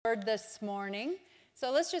Word this morning. So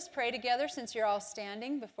let's just pray together since you're all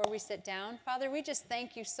standing before we sit down. Father, we just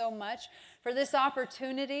thank you so much for this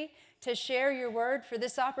opportunity to share your word, for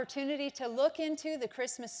this opportunity to look into the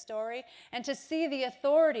Christmas story and to see the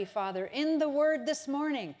authority, Father, in the word this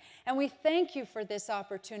morning. And we thank you for this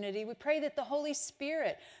opportunity. We pray that the Holy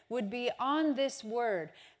Spirit would be on this word.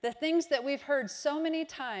 The things that we've heard so many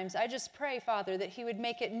times, I just pray, Father, that he would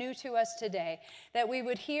make it new to us today, that we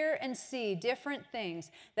would hear and see different things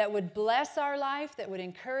that would bless our life, that would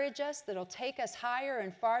encourage us, that will take us higher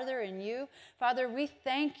and farther in you. Father, we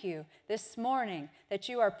thank you this morning that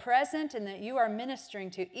you are present and that you are ministering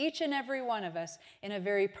to each and every one of us in a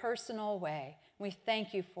very personal way. We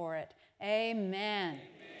thank you for it. Amen.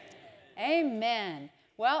 Amen. Amen.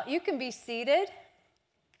 Well, you can be seated.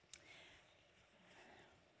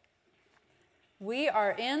 We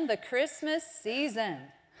are in the Christmas season.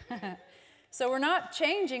 So we're not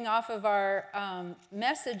changing off of our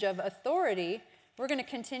message of authority. We're going to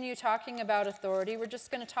continue talking about authority. We're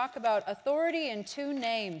just going to talk about authority in two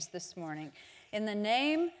names this morning. In the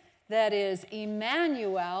name that is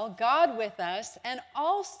Emmanuel, God with us, and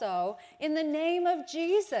also in the name of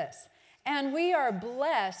Jesus. And we are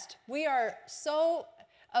blessed. We are so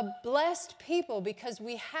a blessed people because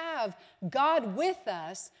we have God with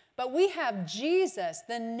us, but we have Jesus,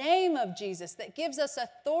 the name of Jesus, that gives us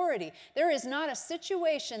authority. There is not a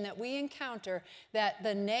situation that we encounter that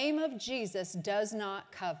the name of Jesus does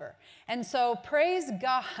not cover. And so praise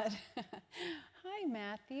God. Hi,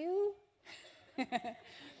 Matthew.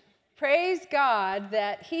 Praise God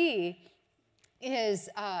that he is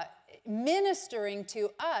ministering to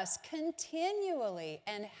us continually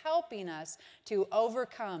and helping us to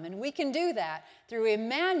overcome. And we can do that through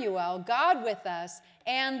Emmanuel, God with us,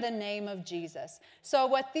 and the name of Jesus. So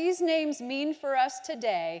what these names mean for us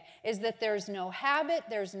today is that there's no habit,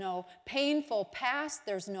 there's no painful past,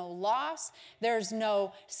 there's no loss, there's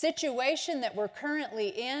no situation that we're currently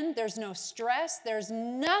in, there's no stress, there's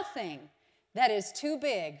nothing that is too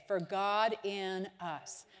big for God in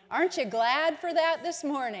us. Aren't you glad for that this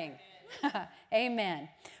morning? Amen.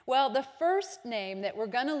 Well, the first name that we're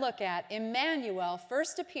going to look at, Emmanuel,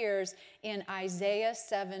 first appears in Isaiah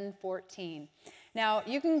 7:14. Now,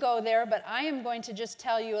 you can go there, but I am going to just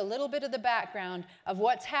tell you a little bit of the background of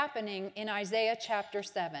what's happening in Isaiah chapter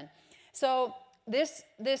 7. So this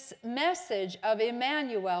message of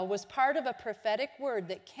Emmanuel was part of a prophetic word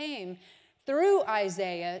that came through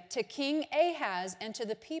Isaiah to King Ahaz and to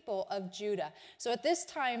the people of Judah. So at this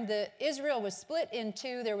time, Israel was split in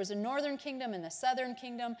two. There was a northern kingdom and the southern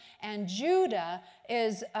kingdom, and Judah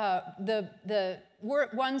is the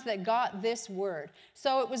ones that got this word.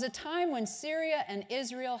 So it was a time when Syria and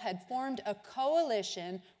Israel had formed a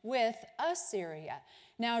coalition with Assyria.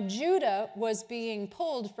 Now Judah was being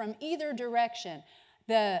pulled from either direction.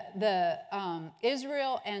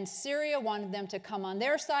 Israel and Syria wanted them to come on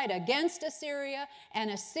their side against Assyria, and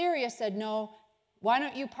Assyria said, no, why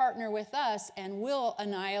don't you partner with us and we'll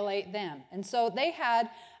annihilate them? And so they had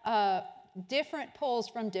different pulls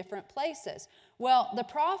from different places. Well, the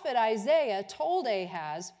prophet Isaiah told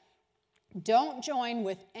Ahaz, don't join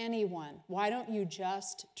with anyone. Why don't you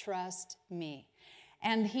just trust me?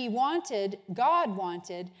 And God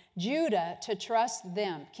wanted Judah to trust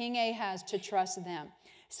them, King Ahaz to trust them.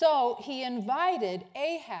 So he invited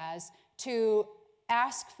Ahaz to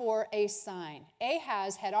ask for a sign.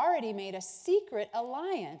 Ahaz had already made a secret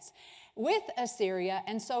alliance with Assyria,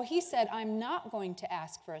 and so he said, I'm not going to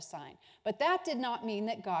ask for a sign. But that did not mean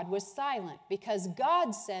that God was silent, because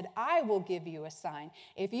God said, I will give you a sign.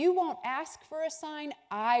 If you won't ask for a sign,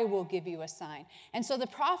 I will give you a sign. And so the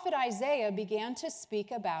prophet Isaiah began to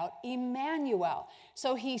speak about Emmanuel.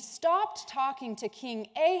 So he stopped talking to King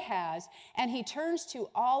Ahaz, and he turns to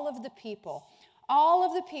all of the people,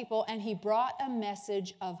 and he brought a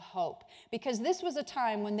message of hope, because this was a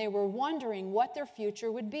time when they were wondering what their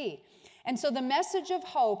future would be. And so the message of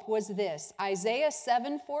hope was this, Isaiah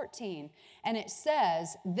 7:14, and it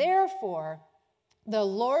says, therefore, the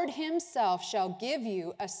Lord himself shall give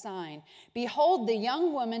you a sign. Behold, the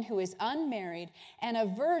young woman who is unmarried and a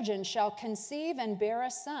virgin shall conceive and bear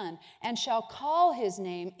a son, and shall call his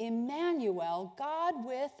name Emmanuel, God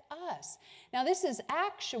with us. Now, this is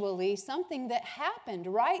actually something that happened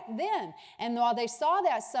right then. And while they saw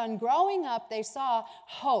that son growing up, they saw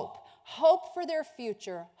hope. Hope for their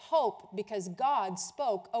future, hope because God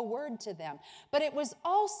spoke a word to them. But it was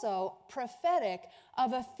also prophetic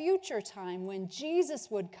of a future time when Jesus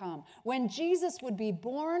would come, when Jesus would be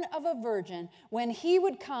born of a virgin, when he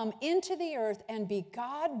would come into the earth and be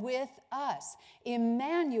God with us.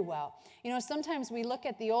 Emmanuel. You know, sometimes we look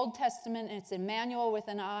at the Old Testament and it's Emmanuel with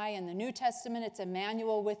an I, and the New Testament it's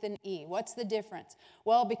Emmanuel with an E. What's the difference?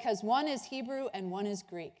 Well, because one is Hebrew and one is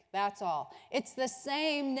Greek. That's all. It's the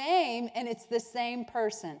same name and it's the same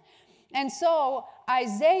person. And so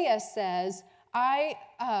Isaiah says,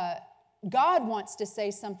 God wants to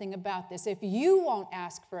say something about this. If you won't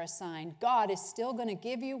ask for a sign, God is still going to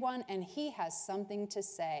give you one, and he has something to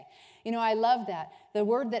say. You know, I love that. The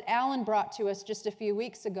word that Alan brought to us just a few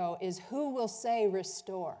weeks ago is, who will say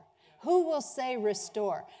restore? Who will say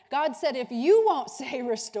restore? God said, if you won't say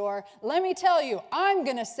restore, let me tell you, I'm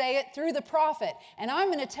going to say it through the prophet. And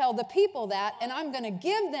I'm going to tell the people that, and I'm going to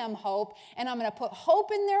give them hope, and I'm going to put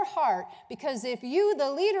hope in their heart, because if you,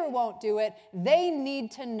 the leader, won't do it, they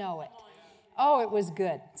need to know it. Oh, it was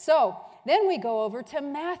good. So then we go over to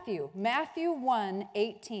Matthew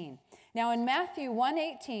 1:18. Now in Matthew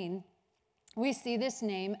 1:18, we see this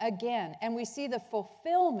name again, and we see the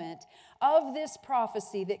fulfillment of this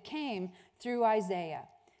prophecy that came through Isaiah.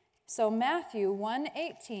 So Matthew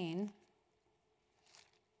 1:18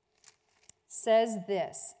 says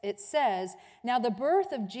this. It says, now the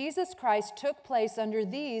birth of Jesus Christ took place under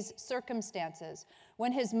these circumstances,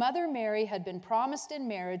 when his mother Mary had been promised in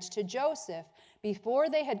marriage to Joseph. Before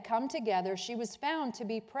they had come together, she was found to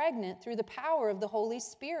be pregnant through the power of the Holy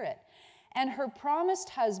Spirit. And her promised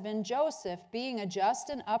husband, Joseph, being a just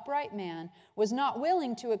and upright man, was not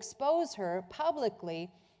willing to expose her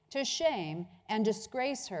publicly to shame and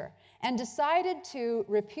disgrace her, and decided to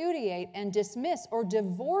repudiate and dismiss or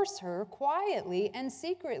divorce her quietly and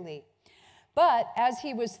secretly. But as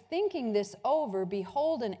he was thinking this over,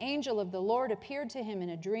 behold, an angel of the Lord appeared to him in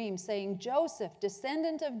a dream, saying, Joseph,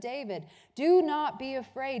 descendant of David, do not be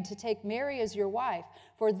afraid to take Mary as your wife,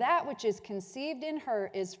 for that which is conceived in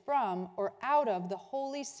her is from or out of the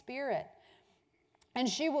Holy Spirit. And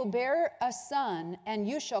she will bear a son, and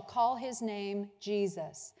you shall call his name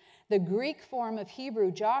Jesus, the Greek form of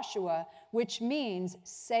Hebrew Joshua, which means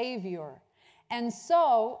Savior. And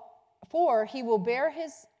so, for he will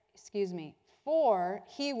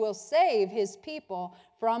save his people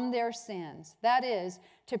from their sins. That is,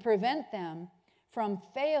 to prevent them from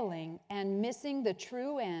failing and missing the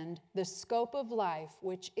true end, the scope of life,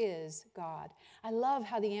 which is God. I love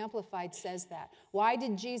how the Amplified says that. Why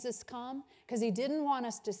did Jesus come? Because he didn't want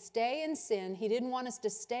us to stay in sin. He didn't want us to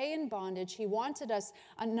stay in bondage. He wanted us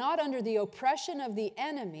not under the oppression of the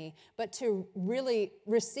enemy, but to really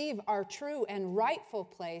receive our true and rightful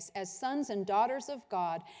place as sons and daughters of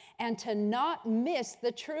God, and to not miss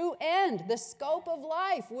the true end, the scope of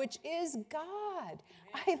life, which is God.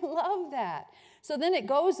 I love that. So then it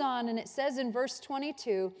goes on and it says in verse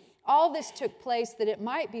 22, all this took place that it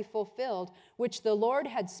might be fulfilled, which the Lord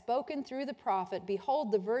had spoken through the prophet.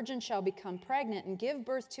 Behold, the virgin shall become pregnant and give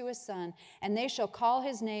birth to a son, and they shall call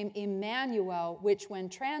his name Emmanuel, which when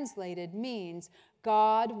translated means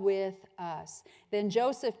God with us. Then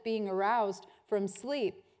Joseph, being aroused from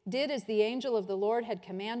sleep, did as the angel of the Lord had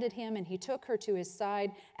commanded him, and he took her to his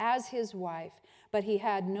side as his wife. But he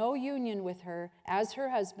had no union with her as her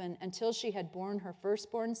husband until she had borne her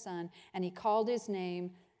firstborn son, and he called his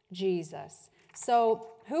name Jesus. So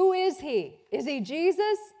who is he? Is he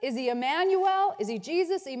Jesus? Is he Emmanuel? Is he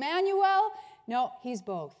Jesus, Emmanuel? No, he's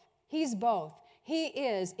both. He's both. He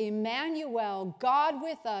is Emmanuel, God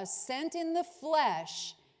with us, sent in the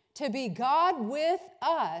flesh to be God with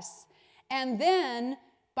us, and then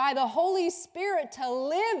by the Holy Spirit to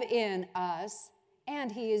live in us.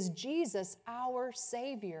 And he is Jesus, our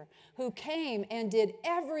Savior, who came and did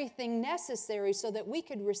everything necessary so that we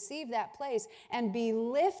could receive that place and be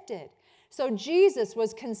lifted. So Jesus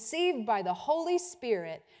was conceived by the Holy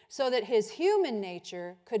Spirit so that his human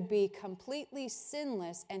nature could be completely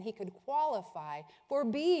sinless and he could qualify for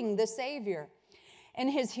being the Savior. In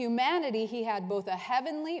his humanity, he had both a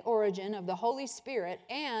heavenly origin of the Holy Spirit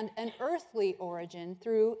and an earthly origin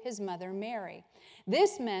through his mother Mary.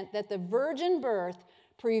 This meant that the virgin birth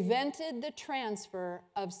prevented the transfer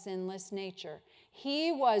of sinless nature.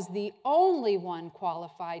 He was the only one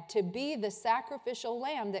qualified to be the sacrificial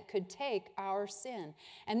lamb that could take our sin.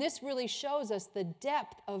 And this really shows us the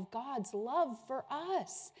depth of God's love for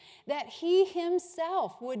us, that he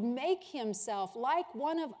himself would make himself like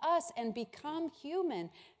one of us and become human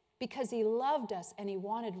because he loved us and he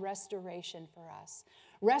wanted restoration for us.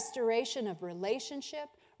 Restoration of relationship,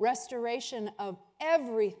 restoration of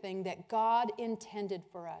everything that God intended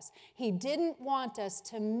for us. He didn't want us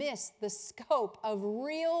to miss the scope of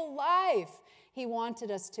real life. He wanted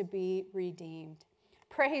us to be redeemed.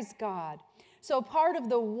 Praise God. So part of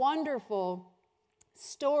the wonderful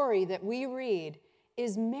story that we read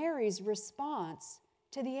is Mary's response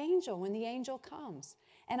to the angel when the angel comes.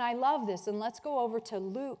 And I love this. And let's go over to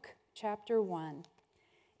Luke chapter 1.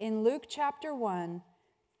 In Luke chapter 1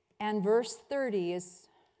 and verse 30 is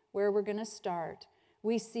where we're going to start.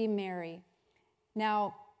 We see Mary.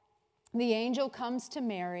 Now, the angel comes to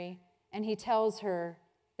Mary and he tells her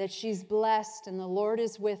that she's blessed and the Lord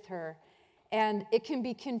is with her. And it can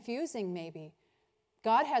be confusing maybe.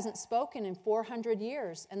 God hasn't spoken in 400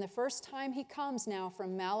 years. And the first time he comes now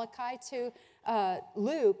from Malachi to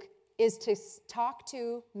Luke is to talk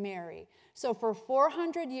to Mary. So for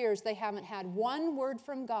 400 years, they haven't had one word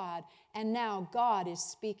from God. And now God is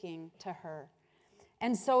speaking to her.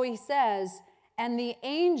 And so he says, and the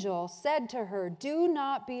angel said to her, do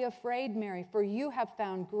not be afraid, Mary, for you have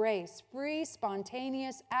found grace, free,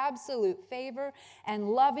 spontaneous, absolute favor, and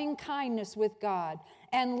loving kindness with God.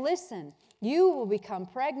 And listen, you will become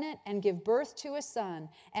pregnant and give birth to a son,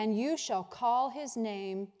 and you shall call his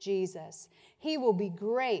name Jesus. He will be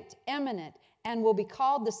great, eminent, and will be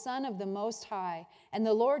called the Son of the Most High. And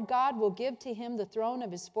the Lord God will give to him the throne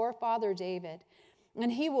of his forefather David. And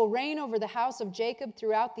he will reign over the house of Jacob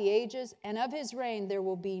throughout the ages, and of his reign there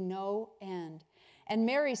will be no end. And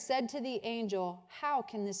Mary said to the angel, how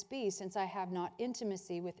can this be, since I have not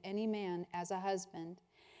intimacy with any man as a husband?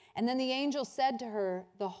 And then the angel said to her,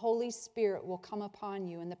 the Holy Spirit will come upon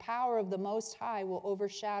you, and the power of the Most High will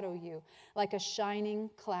overshadow you like a shining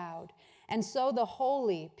cloud. And so the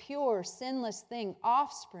holy, pure, sinless thing,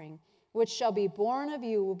 offspring, which shall be born of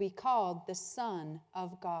you, will be called the Son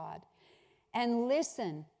of God. And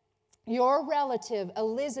listen, your relative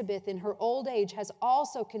Elizabeth in her old age has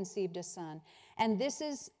also conceived a son, and this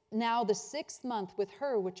is now the 6th month with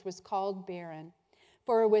her, which was called barren.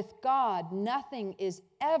 For with God nothing is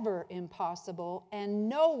ever impossible, and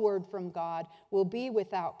no word from God will be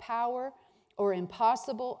without power or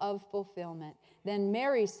impossible of fulfillment. Then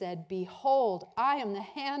Mary said, behold, I am the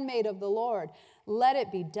handmaid of the Lord. Let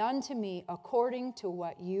it be done to me according to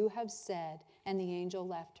what you have said. And the angel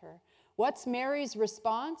left her. What's Mary's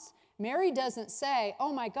response? Mary doesn't say,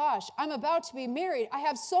 oh my gosh, I'm about to be married. I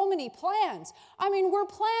have so many plans. I mean, we're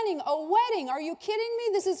planning a wedding. Are you kidding me?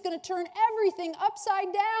 This is going to turn everything upside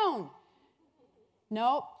down.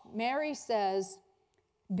 No, Mary says,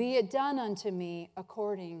 be it done unto me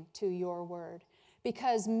according to your word.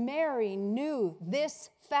 Because Mary knew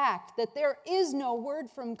this fact that there is no word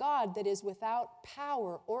from God that is without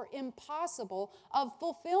power or impossible of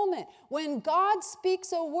fulfillment. When God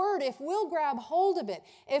speaks a word, if we'll grab hold of it,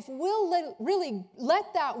 if we'll really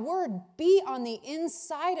let that word be on the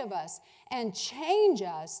inside of us and change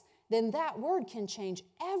us, then that word can change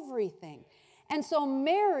everything. And so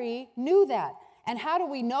Mary knew that. And how do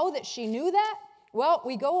we know that she knew that? Well,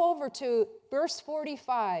 we go over to verse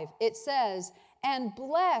 45. It says, and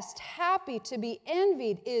blessed, happy, to be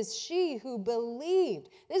envied is she who believed.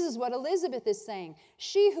 This is what Elizabeth is saying.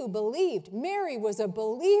 She who believed. Mary was a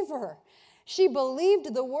believer. She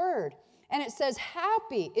believed the word. And it says,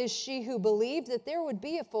 happy is she who believed that there would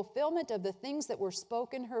be a fulfillment of the things that were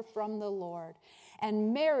spoken her from the Lord.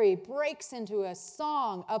 And Mary breaks into a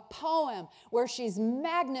song, a poem, where she's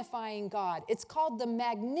magnifying God. It's called the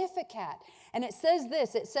Magnificat. And it says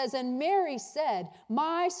this, it says, and Mary said,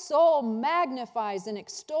 my soul magnifies and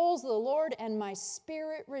extols the Lord, and my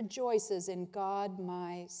spirit rejoices in God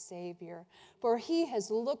my Savior. For he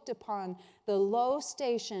has looked upon the low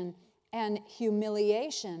station and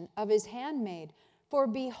humiliation of his handmaid. For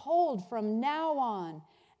behold, from now on,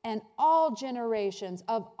 and all generations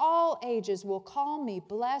of all ages will call me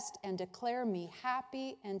blessed and declare me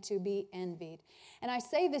happy and to be envied. And I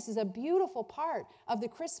say this is a beautiful part of the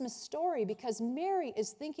Christmas story because Mary is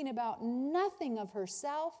thinking about nothing of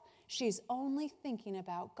herself. She's only thinking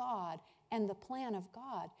about God and the plan of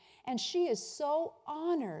God. And she is so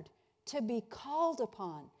honored to be called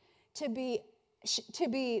upon, to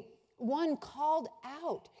be one called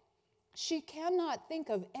out. She cannot think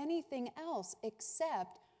of anything else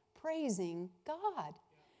except praising God.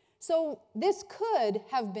 So this could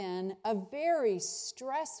have been a very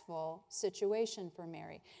stressful situation for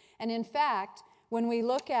Mary. And in fact, when we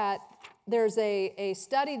look at, there's a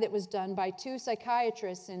study that was done by 2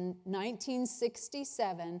 psychiatrists in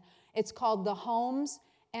 1967. It's called the Holmes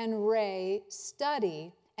and Ray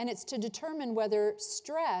study. And it's to determine whether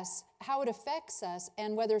stress, how it affects us,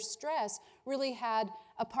 and whether stress really had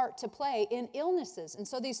a part to play in illnesses. And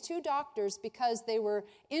so these 2 doctors, because they were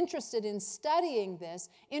interested in studying this,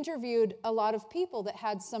 interviewed a lot of people that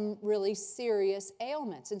had some really serious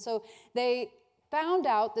ailments. And so they found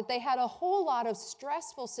out that they had a whole lot of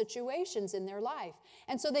stressful situations in their life.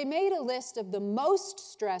 And so they made a list of the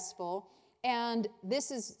most stressful, and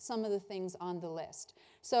this is some of the things on the list.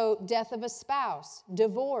 So death of a spouse,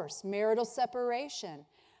 divorce, marital separation,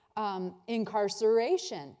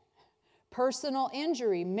 incarceration, personal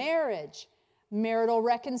injury, marriage, marital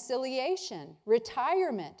reconciliation,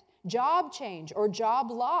 retirement, job change or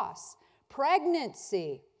job loss,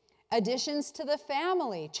 pregnancy, additions to the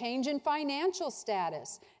family, change in financial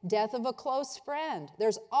status, death of a close friend.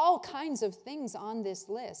 There's all kinds of things on this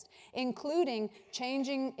list, including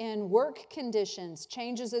changing in work conditions,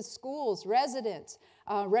 changes at schools, residence,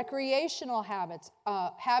 recreational habits,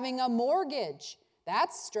 having a mortgage.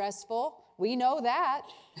 That's stressful. We know that.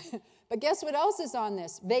 But guess what else is on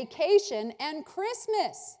this? Vacation and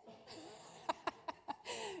Christmas.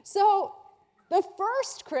 So the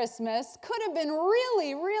first Christmas could have been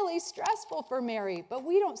really, really stressful for Mary, but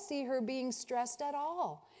we don't see her being stressed at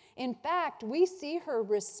all. In fact, we see her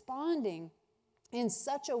responding in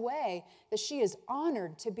such a way that she is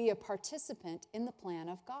honored to be a participant in the plan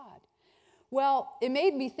of God. Well, it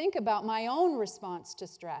made me think about my own response to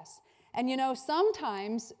stress. And you know,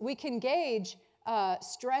 sometimes we can gauge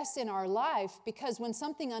stress in our life because when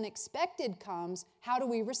something unexpected comes, how do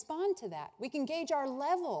we respond to that? We can gauge our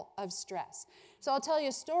level of stress. So I'll tell you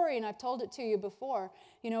a story, and I've told it to you before.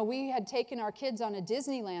 You know, we had taken our kids on a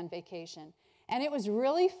Disneyland vacation, and it was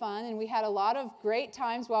really fun, and we had a lot of great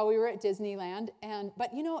times while we were at Disneyland.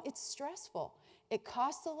 But you know, it's stressful. It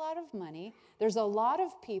costs a lot of money. There's a lot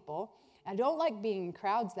of people. I don't like being in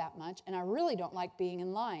crowds that much, and I really don't like being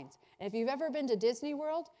in lines. And if you've ever been to Disney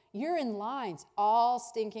World, you're in lines all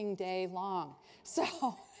stinking day long.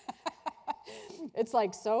 So it's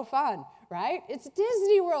like so fun, right? It's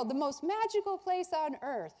Disney World, the most magical place on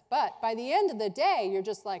earth. But by the end of the day, you're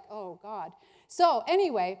just like, oh, God. So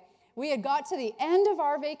anyway, we had got to the end of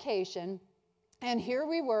our vacation, and here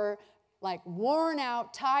we were, like worn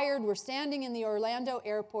out, tired. We're standing in the Orlando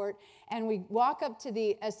airport, and we walk up to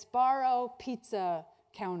the Sbarro pizza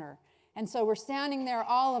counter. And so we're standing there,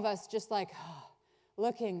 all of us, just like,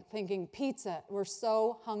 looking, thinking, pizza. We're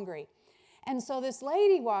so hungry. And so this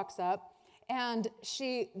lady walks up, and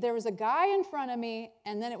there was a guy in front of me,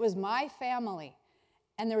 and then it was my family.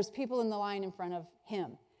 And there was people in the line in front of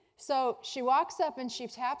him. So she walks up, and she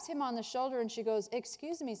taps him on the shoulder, and she goes,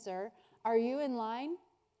 "Excuse me, sir, are you in line?"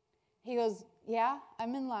 He goes, "Yeah,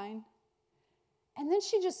 I'm in line." And then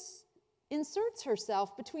she just inserts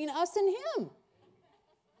herself between us and him.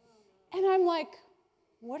 And I'm like,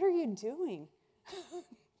 what are you doing?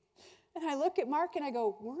 And I look at Mark and I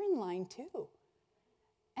go, we're in line too.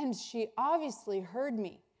 And she obviously heard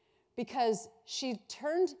me because she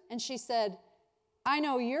turned and she said, "I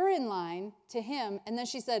know you're in line," to him. And then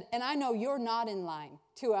she said, "And I know you're not in line,"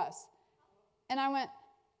 to us. And I went,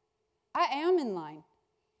 "I am in line."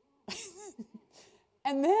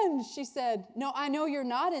 And then she said, "No, I know you're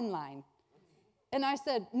not in line." And I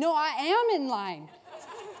said, "No, I am in line."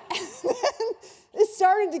 And then it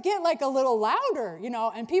started to get like a little louder, you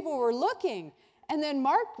know, and people were looking. And then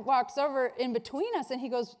Mark walks over in between us and he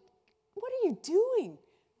goes, "What are you doing?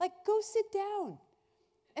 Like, go sit down."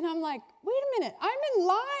 And I'm like, wait a minute, I'm in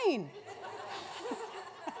line.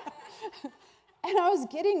 And I was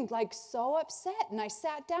getting like so upset, and I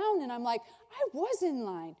sat down and I'm like, I was in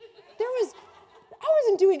line. I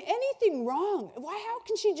wasn't doing anything wrong. How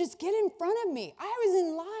can she just get in front of me? I was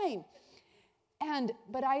in line.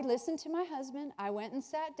 But I listened to my husband. I went and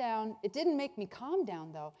sat down. It didn't make me calm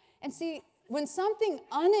down, though. And see, when something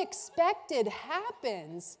unexpected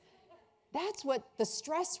happens, that's what the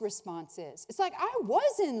stress response is. It's like, I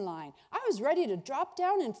was in line. I was ready to drop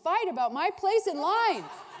down and fight about my place in line.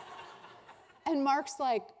 And Mark's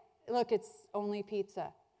like, "Look, it's only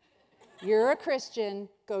pizza. You're a Christian.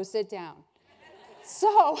 Go sit down."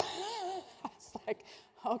 So I was like,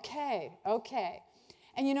 okay.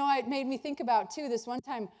 And you know, it made me think about, too, this one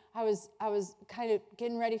time I was kind of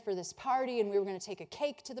getting ready for this party, and we were going to take a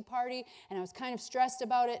cake to the party, and I was kind of stressed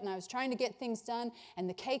about it, and I was trying to get things done, and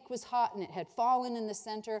the cake was hot, and it had fallen in the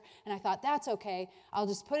center, and I thought, that's okay. I'll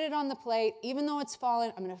just put it on the plate. Even though it's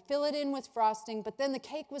fallen, I'm going to fill it in with frosting. But then the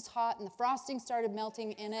cake was hot, and the frosting started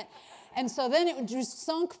melting in it, and so then it just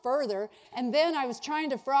sunk further, and then I was trying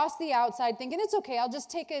to frost the outside, thinking, it's okay. I'll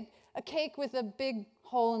just take a cake with a big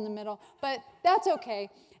hole in the middle, but that's okay.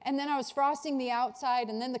 And then I was frosting the outside,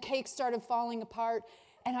 and then the cake started falling apart,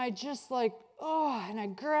 and I just like, and I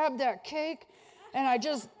grabbed that cake, and I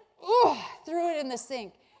just, threw it in the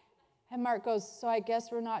sink. And Mark goes, "So I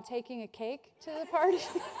guess we're not taking a cake to the party?"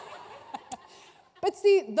 But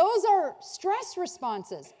see, those are stress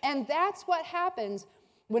responses, and that's what happens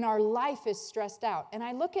when our life is stressed out. And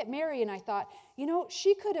I look at Mary and I thought,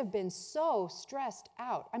 she could have been so stressed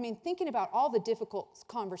out. I mean, thinking about all the difficult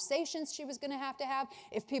conversations she was going to have,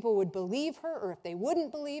 if people would believe her or if they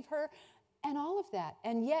wouldn't believe her, and all of that.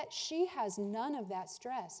 And yet she has none of that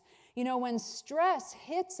stress. When stress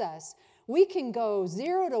hits us, we can go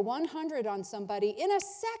 0 to 100 on somebody in a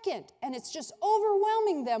second, and it's just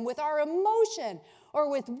overwhelming them with our emotion or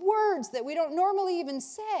with words that we don't normally even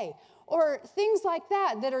say, or things like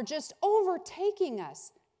that are just overtaking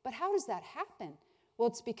us. But how does that happen? Well,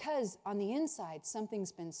 it's because on the inside,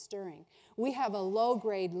 something's been stirring. We have a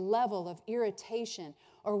low-grade level of irritation,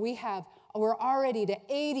 or we're already to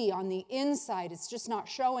 80 on the inside. It's just not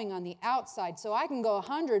showing on the outside. So I can go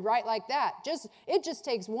 100 right like that. It just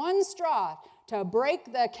takes one straw to break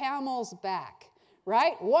the camel's back,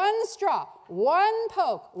 right? One straw, one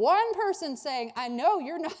poke, one person saying, I know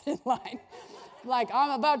you're not in line. Like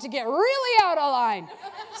I'm about to get really out of line.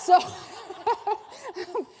 So,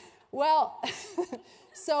 well,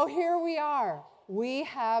 so here we are. We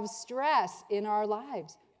have stress in our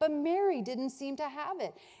lives. But Mary didn't seem to have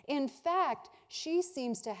it. In fact, she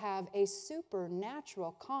seems to have a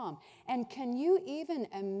supernatural calm. And can you even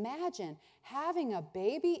imagine having a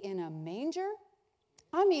baby in a manger?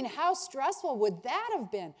 I mean, how stressful would that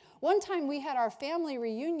have been? One time we had our family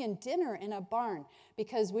reunion dinner in a barn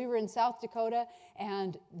because we were in South Dakota,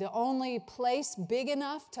 and the only place big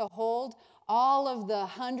enough to hold all of the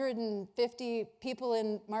 150 people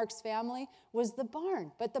in Mark's family was the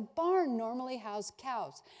barn. But the barn normally housed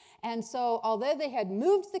cows. And so although they had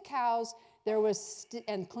moved the cows,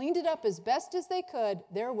 and cleaned it up as best as they could,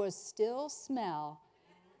 there was still smell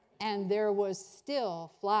and there was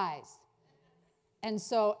still flies. And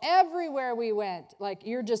so everywhere we went, like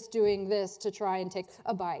you're just doing this to try and take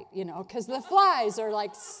a bite, because the flies are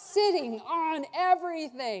like sitting on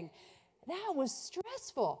everything. That was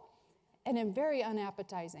stressful and very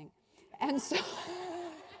unappetizing. And so,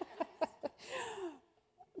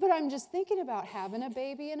 but I'm just thinking about having a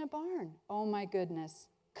baby in a barn. Oh my goodness.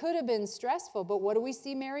 Could have been stressful, but what do we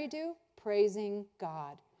see Mary do? Praising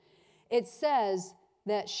God. It says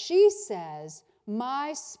that she says,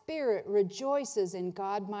 my spirit rejoices in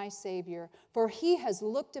God my Savior, for he has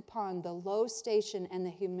looked upon the low station and the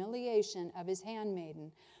humiliation of his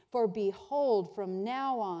handmaiden. For behold, from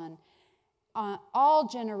now on, all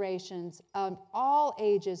generations of all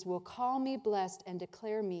ages will call me blessed and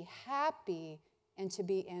declare me happy and to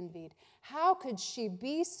be envied. How could she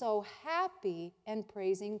be so happy and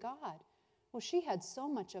praising God? Well, she had so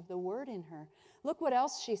much of the word in her. Look what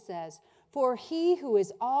else she says. For he who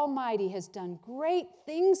is almighty has done great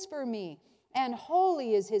things for me, and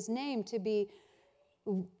holy is his name to be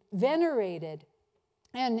venerated,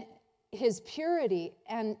 and his purity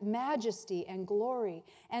and majesty and glory,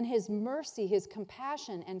 and his mercy, his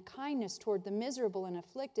compassion and kindness toward the miserable and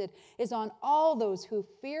afflicted is on all those who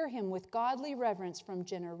fear him with godly reverence from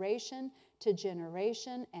generation to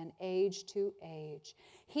generation and age to age.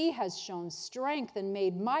 He has shown strength and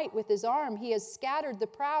made might with his arm. He has scattered the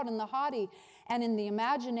proud and the haughty, and in the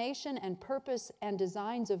imagination and purpose and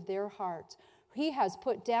designs of their hearts. He has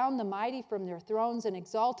put down the mighty from their thrones and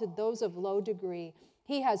exalted those of low degree.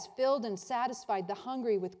 He has filled and satisfied the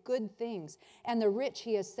hungry with good things, and the rich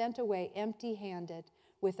he has sent away empty-handed,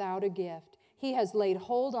 without a gift. He has laid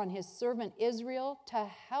hold on his servant Israel to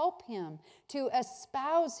help him, to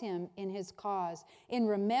espouse him in his cause, in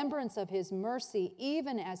remembrance of his mercy,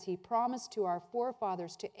 even as he promised to our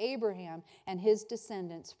forefathers, to Abraham and his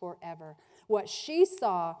descendants forever. What she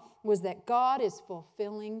saw was that God is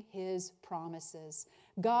fulfilling his promises.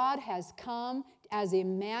 God has come as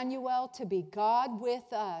Emmanuel to be God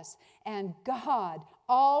with us, and God,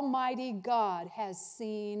 Almighty God, has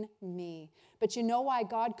seen me. But you know why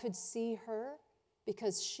God could see her?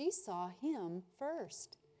 Because she saw him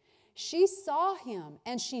first. She saw him,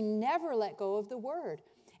 and she never let go of the word.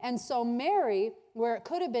 And so Mary, where it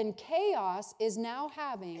could have been chaos, is now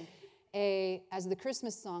having as the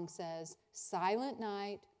Christmas song says, silent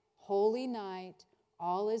night, holy night,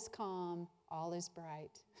 all is calm, all is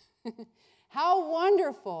bright. How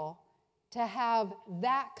wonderful to have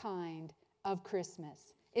that kind of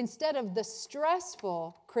Christmas instead of the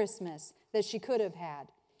stressful Christmas that she could have had.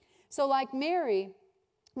 So like Mary,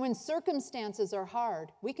 when circumstances are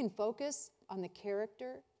hard, we can focus on the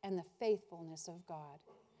character and the faithfulness of God.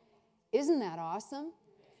 Isn't that awesome?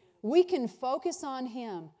 We can focus on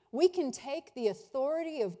him. We can take the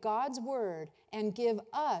authority of God's word and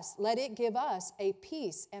let it give us a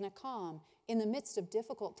peace and a calm in the midst of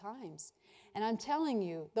difficult times. And I'm telling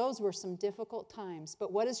you, those were some difficult times.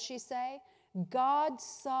 But what does she say? God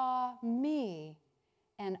saw me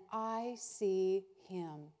and I see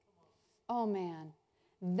him. Oh man,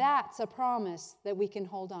 that's a promise that we can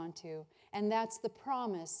hold on to. And that's the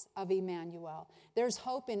promise of Emmanuel. There's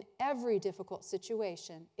hope in every difficult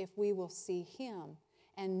situation if we will see him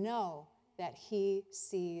and know that he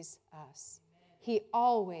sees us. He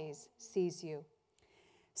always sees you.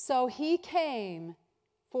 So he came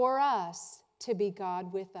for us to be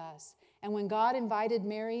God with us. And when God invited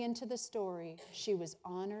Mary into the story, she was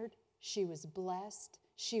honored, she was blessed,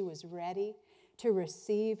 she was ready to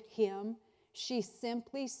receive him. She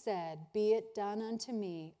simply said, "Be it done unto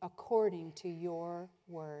me according to your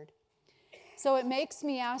word." So it makes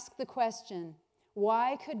me ask the question,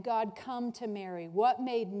 why could God come to Mary? What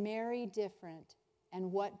made Mary different?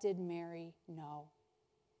 And what did Mary know?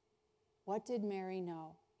 What did Mary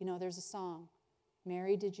know? You know, there's a song,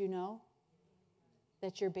 "Mary, did you know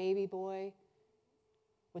that your baby boy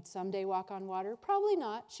would someday walk on water?" Probably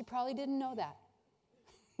not. She probably didn't know that.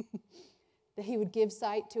 That he would give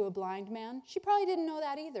sight to a blind man? She probably didn't know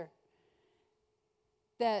that either.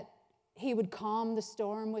 That he would calm the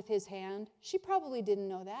storm with his hand? She probably didn't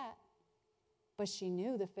know that. But she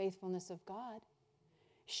knew the faithfulness of God.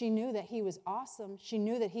 She knew that he was awesome. She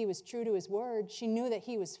knew that he was true to his word. She knew that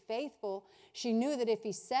he was faithful. She knew that if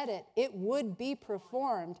he said it, it would be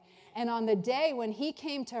performed. And on the day when he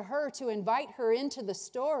came to her to invite her into the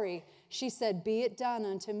story, she said, "Be it done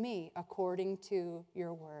unto me according to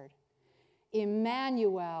your word."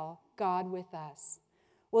 Emmanuel, God with us.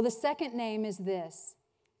 Well, the second name is this.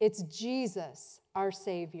 It's Jesus, our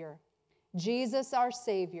Savior. Jesus, our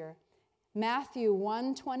Savior. Matthew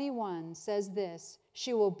 1:21 says this,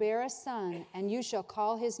 "She will bear a son, and you shall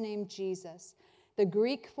call his name Jesus." The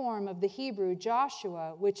Greek form of the Hebrew,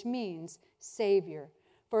 Joshua, which means Savior.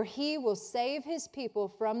 For he will save his people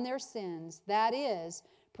from their sins, that is,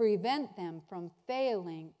 prevent them from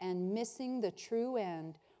failing and missing the true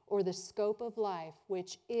end or the scope of life,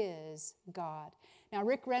 which is God. Now,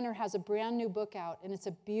 Rick Renner has a brand new book out, and it's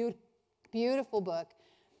a beautiful book.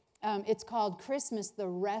 It's called Christmas, the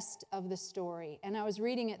Rest of the Story. And I was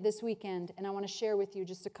reading it this weekend, and I want to share with you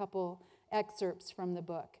just a couple excerpts from the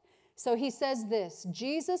book. So he says this,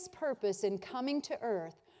 "Jesus' purpose in coming to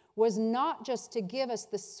earth was not just to give us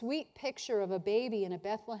the sweet picture of a baby in a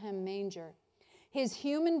Bethlehem manger. His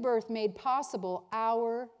human birth made possible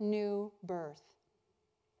our new birth.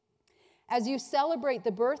 As you celebrate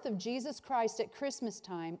the birth of Jesus Christ at Christmas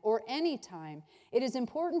time or any time, it is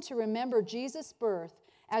important to remember Jesus' birth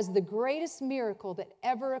as the greatest miracle that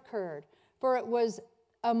ever occurred, for it was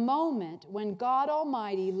a moment when God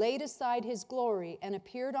Almighty laid aside his glory and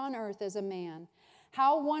appeared on earth as a man.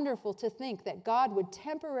 How wonderful to think that God would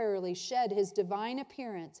temporarily shed his divine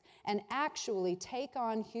appearance and actually take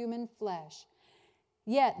on human flesh.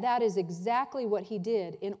 Yet that is exactly what he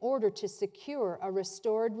did in order to secure a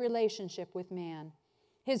restored relationship with man,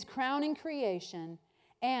 his crowning creation,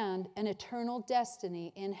 and an eternal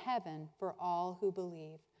destiny in heaven for all who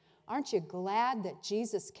believe." Aren't you glad that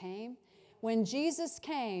Jesus came? When Jesus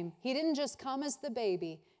came, he didn't just come as the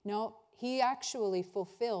baby. No, he actually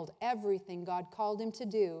fulfilled everything God called him to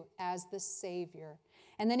do as the Savior.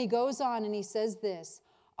 And then he goes on and he says this,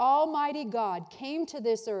 "Almighty God came to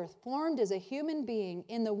this earth, formed as a human being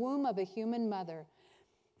in the womb of a human mother,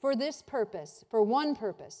 for this purpose, for one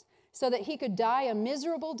purpose, so that he could die a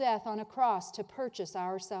miserable death on a cross to purchase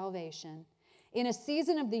our salvation. In a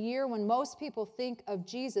season of the year when most people think of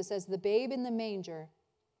Jesus as the babe in the manger,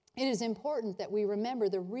 it is important that we remember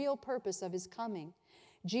the real purpose of his coming.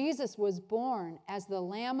 Jesus was born as the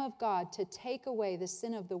Lamb of God to take away the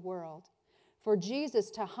sin of the world. For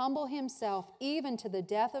Jesus to humble himself even to the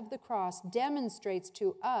death of the cross demonstrates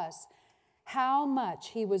to us how much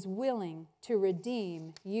he was willing to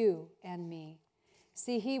redeem you and me.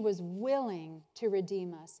 See, he was willing to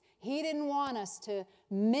redeem us. He didn't want us to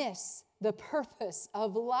miss the purpose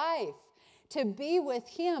of life, to be with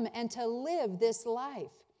him and to live this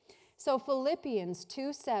life. So Philippians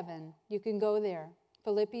 2:7, you can go there.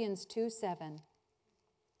 Philippians 2:7.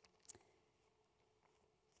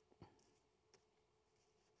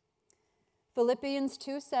 Philippians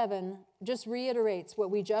 2:7 just reiterates what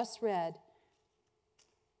we just read.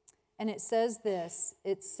 And it says this,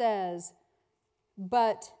 it says,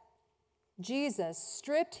 "But Jesus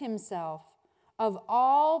stripped himself of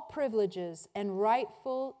all privileges and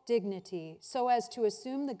rightful dignity so as to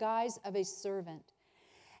assume the guise of a servant,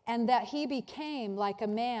 and that he became like a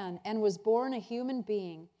man and was born a human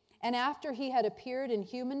being. And after he had appeared in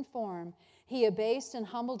human form, he abased and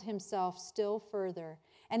humbled himself still further.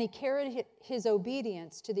 And he carried his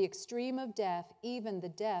obedience to the extreme of death, even the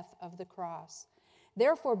death of the cross.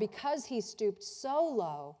 Therefore, because he stooped so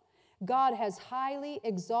low, God has highly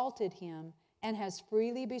exalted him and has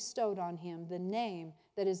freely bestowed on him the name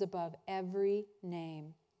that is above every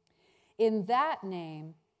name. In that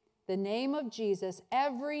name, the name of Jesus,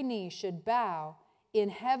 every knee should bow in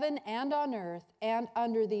heaven and on earth and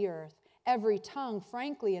under the earth. Every tongue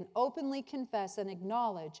frankly and openly confess and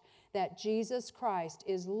acknowledge that Jesus Christ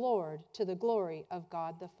is Lord to the glory of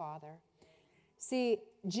God the Father. See,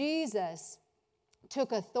 Jesus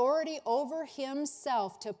took authority over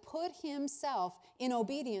himself to put himself in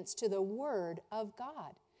obedience to the Word of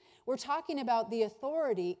God. We're talking about the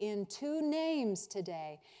authority in two names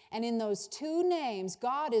today. And in those two names,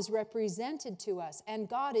 God is represented to us, and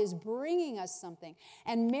God is bringing us something.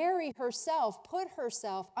 And Mary herself put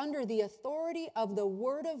herself under the authority of the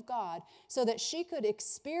Word of God so that she could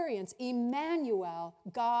experience Emmanuel,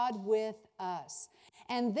 God with us.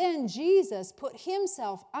 And then Jesus put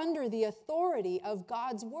himself under the authority of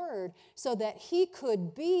God's Word so that he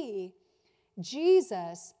could be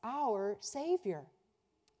Jesus, our Savior.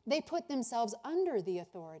 They put themselves under the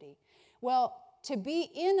authority. Well, to be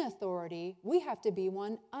in authority, we have to be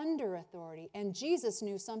one under authority. And Jesus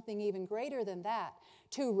knew something even greater than that.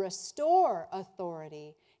 To restore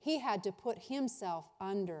authority, he had to put himself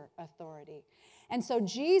under authority. And so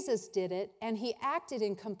Jesus did it, and he acted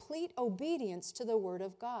in complete obedience to the Word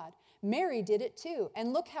of God. Mary did it too.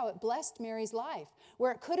 And look how it blessed Mary's life.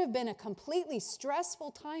 Where it could have been a completely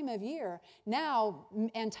stressful time of year now,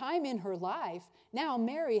 and time in her life, now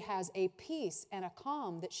Mary has a peace and a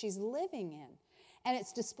calm that she's living in. And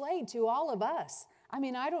it's displayed to all of us. I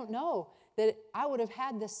mean, I don't know that I would have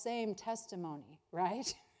had the same testimony,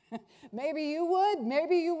 right? Maybe you would,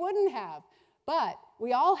 maybe you wouldn't have. But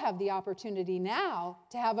we all have the opportunity now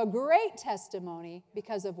to have a great testimony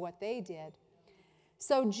because of what they did.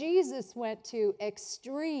 So Jesus went to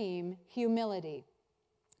extreme humility.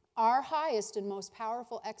 Our highest and most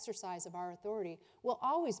powerful exercise of our authority will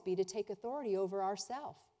always be to take authority over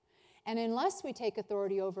ourselves. And unless we take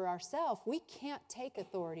authority over ourselves, we can't take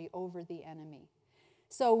authority over the enemy.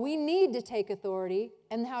 So we need to take authority.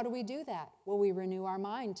 And how do we do that? Well, we renew our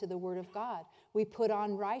mind to the Word of God. We put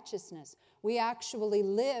on righteousness. We actually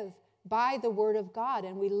live by the Word of God,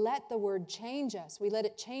 and we let the Word change us. We let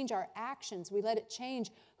it change our actions. We let it change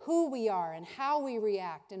who we are and how we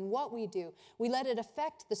react and what we do. We let it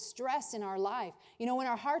affect the stress in our life. You know, when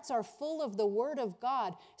our hearts are full of the Word of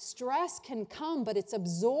God, stress can come, but it's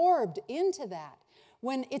absorbed into that.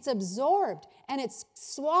 When it's absorbed and it's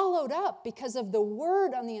swallowed up because of the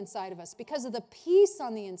Word on the inside of us, because of the peace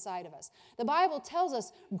on the inside of us. The Bible tells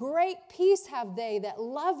us, great peace have they that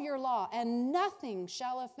love your law, and nothing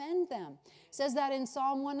shall offend them. It says that in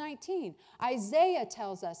Psalm 119. Isaiah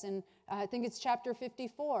tells us in, I think it's chapter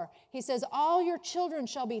 54, he says, all your children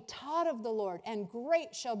shall be taught of the Lord, and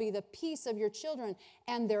great shall be the peace of your children,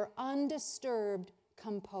 and their undisturbed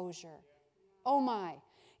composure. Oh my.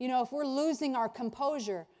 You know, if we're losing our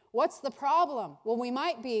composure, what's the problem? Well, we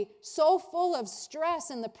might be so full of stress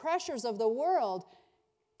and the pressures of the world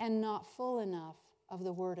and not full enough of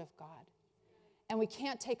the Word of God. And we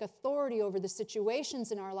can't take authority over the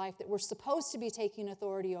situations in our life that we're supposed to be taking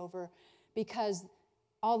authority over because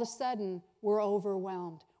all of a sudden we're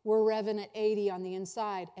overwhelmed. We're revving at 80 on the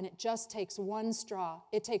inside, and it just takes one straw.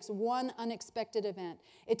 It takes one unexpected event.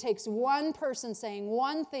 It takes one person saying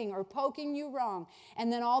one thing or poking you wrong,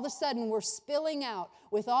 and then all of a sudden we're spilling out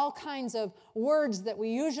with all kinds of words that we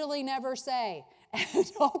usually never say,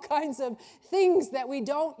 and all kinds of things that we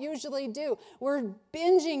don't usually do. We're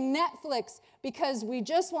binging Netflix because we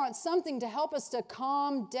just want something to help us to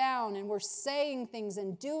calm down, and we're saying things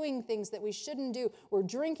and doing things that we shouldn't do. We're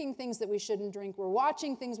drinking things that we shouldn't drink. We're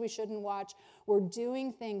watching things we shouldn't watch. We're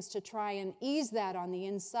doing things to try and ease that on the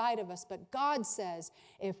inside of us. But God says,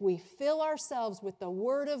 if we fill ourselves with the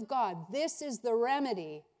Word of God, this is the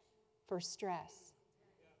remedy for stress.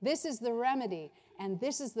 This is the remedy. And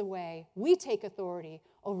this is the way we take authority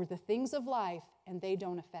over the things of life, and they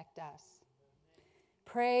don't affect us.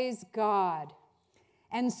 Praise God.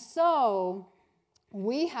 And so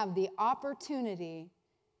we have the opportunity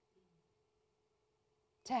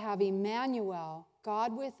to have Emmanuel,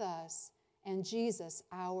 God with us, and Jesus,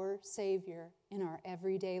 our Savior, in our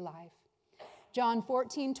everyday life. John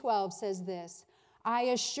 14:12 says this, I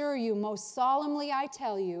assure you, most solemnly I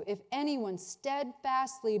tell you, if anyone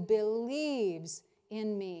steadfastly believes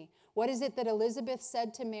in me. What is it that Elizabeth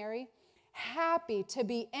said to Mary? Happy to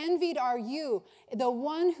be envied are you, the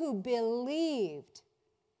one who believed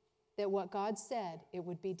that what God said, it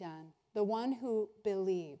would be done. The one who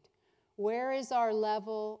believed. Where is our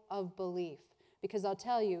level of belief? Because I'll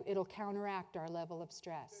tell you, it'll counteract our level of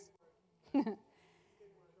stress.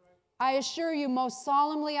 I assure you, most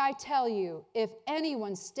solemnly I tell you, if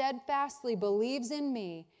anyone steadfastly believes in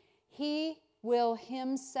me, he will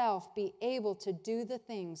himself be able to do the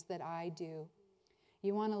things that I do.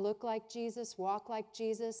 You want to look like Jesus, walk like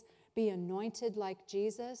Jesus, be anointed like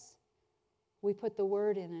Jesus? We put the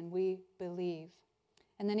word in and we believe.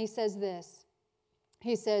 And then he says this.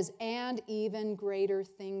 He says, and even greater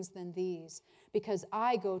things than these, because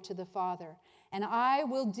I go to the Father, and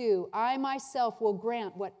I myself will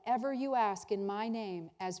grant whatever you ask in my name,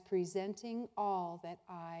 as presenting all that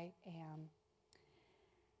I am.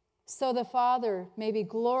 So the Father may be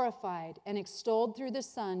glorified and extolled through the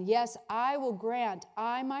Son. Yes, I will grant,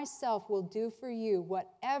 I myself will do for you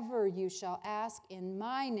whatever you shall ask in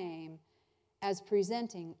my name, as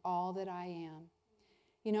presenting all that I am.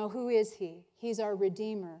 You know, who is He? He's our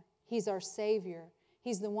Redeemer. He's our Savior.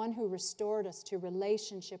 He's the one who restored us to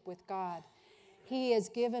relationship with God. He has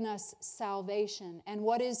given us salvation. And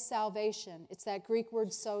what is salvation? It's that Greek word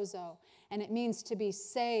sozo. And it means to be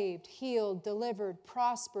saved, healed, delivered,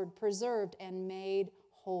 prospered, preserved, and made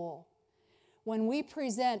whole. When we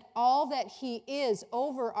present all that He is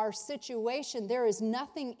over our situation, there is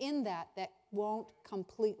nothing in that won't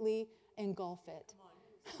completely engulf it.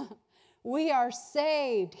 We are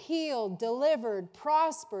saved, healed, delivered,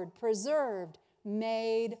 prospered, preserved,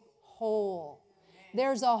 made whole.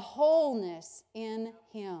 There's a wholeness in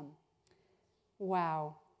Him.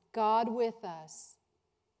 Wow. God with us,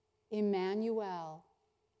 Emmanuel,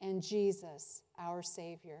 and Jesus, our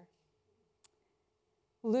Savior.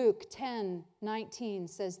 Luke 10:19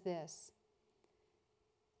 says this.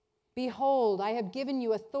 Behold, I have given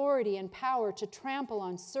you authority and power to trample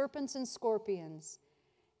on serpents and scorpions,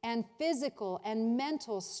 and physical and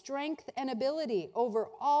mental strength and ability over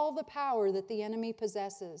all the power that the enemy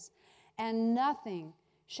possesses, and nothing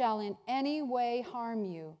shall in any way harm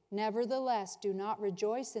you. Nevertheless, do not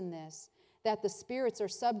rejoice in this, that the spirits are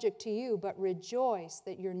subject to you, but rejoice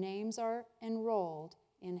that your names are enrolled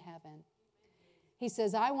in heaven. He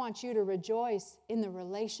says, I want you to rejoice in the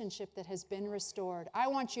relationship that has been restored. I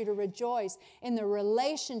want you to rejoice in the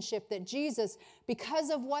relationship that Jesus,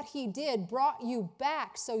 because of what He did, brought you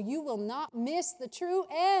back so you will not miss the true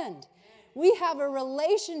end. We have a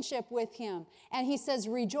relationship with Him. And He says,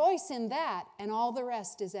 rejoice in that, and all the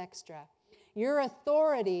rest is extra. Your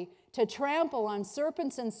authority to trample on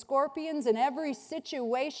serpents and scorpions in every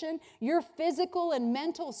situation, your physical and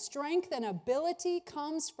mental strength and ability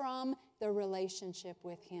comes from the relationship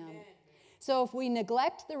with Him. Amen. So if we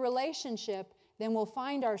neglect the relationship, then we'll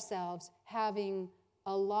find ourselves having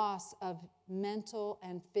a loss of mental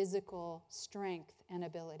and physical strength and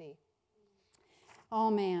ability.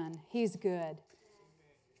 Oh man, He's good.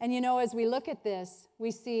 And you know, as we look at this,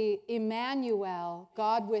 we see Emmanuel,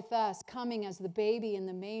 God with us, coming as the baby in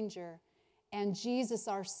the manger, and Jesus,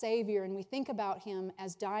 our Savior, and we think about Him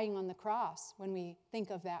as dying on the cross when we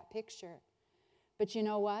think of that picture. But you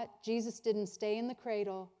know what? Jesus didn't stay in the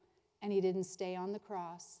cradle, and He didn't stay on the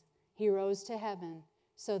cross. He rose to heaven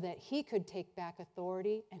so that He could take back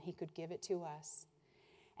authority and He could give it to us.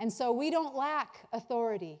 And so we don't lack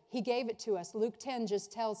authority. He gave it to us. Luke 10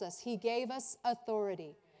 just tells us He gave us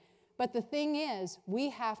authority. But the thing is, we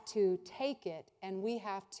have to take it and we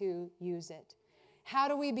have to use it. How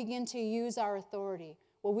do we begin to use our authority?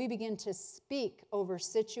 Well, we begin to speak over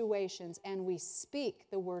situations, and we speak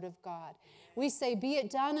the word of God. We say, be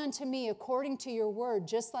it done unto me according to your word,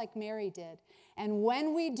 just like Mary did. And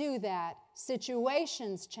when we do that,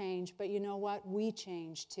 situations change, but you know what? We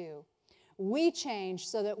change too. We change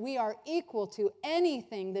so that we are equal to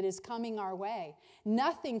anything that is coming our way.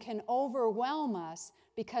 Nothing can overwhelm us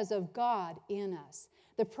because of God in us.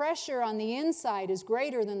 The pressure on the inside is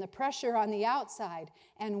greater than the pressure on the outside,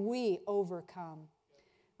 and we overcome.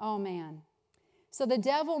 Oh, man. So the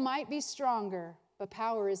devil might be stronger, but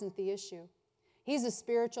power isn't the issue. He's a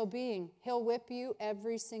spiritual being. He'll whip you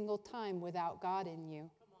every single time without God in you.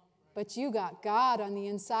 But you got God on the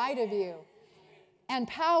inside of you. And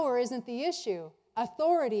power isn't the issue.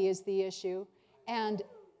 Authority is the issue. And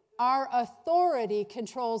our authority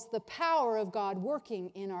controls the power of God working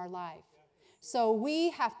in our life. So we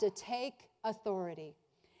have to take authority.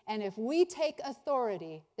 And if we take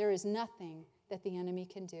authority, there is nothing that the enemy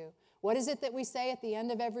can do. What is it that we say at the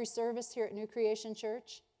end of every service here at New Creation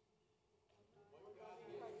Church?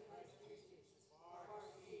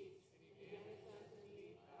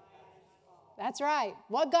 That's right.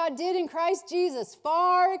 What God did in Christ Jesus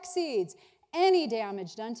far exceeds any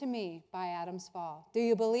damage done to me by Adam's fall. Do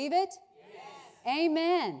you believe it? Yes.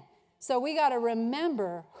 Amen. So we got to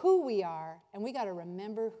remember who we are, and we got to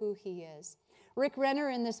remember who He is. Rick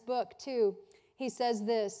Renner in this book, too, he says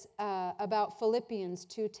this about Philippians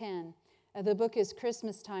 2:10. The book is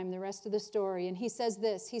Christmas time, the rest of the story. And he says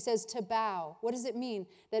this, he says to bow. What does it mean?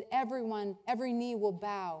 That every knee will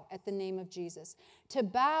bow at the name of Jesus. To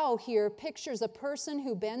bow here pictures a person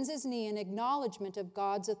who bends his knee in acknowledgement of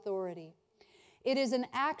God's authority. It is an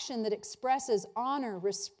action that expresses honor,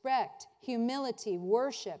 respect, humility,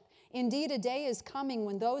 worship. Indeed, a day is coming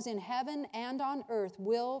when those in heaven and on earth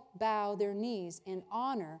will bow their knees in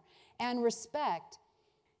honor and respect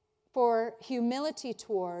for humility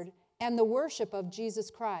toward and the worship of Jesus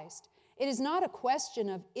Christ. It is not a question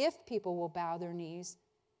of if people will bow their knees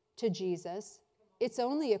to Jesus. It's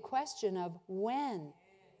only a question of when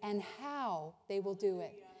and how they will do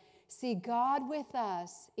it. See, God with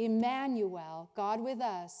us, Emmanuel, God with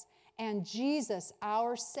us, and Jesus,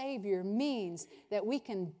 our Savior, means that we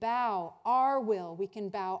can bow our will, we can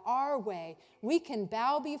bow our way, we can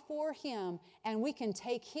bow before Him, and we can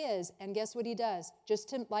take His. And guess what He does?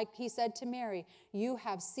 Like He said to Mary, you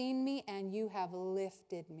have seen me and you have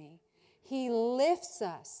lifted me. He lifts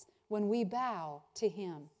us when we bow to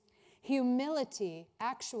Him. Humility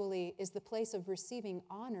actually is the place of receiving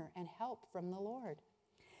honor and help from the Lord.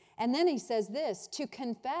 And then he says this, to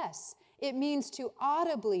confess. It means to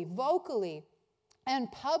audibly, vocally,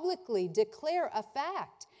 and publicly declare a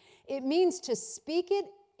fact. It means to speak it,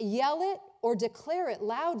 yell it, or declare it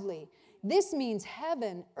loudly. This means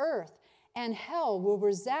heaven, earth, and hell will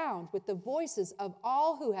resound with the voices of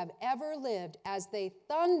all who have ever lived as they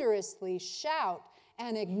thunderously shout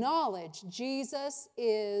and acknowledge Jesus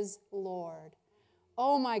is Lord.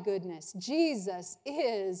 Oh my goodness, Jesus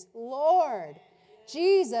is Lord.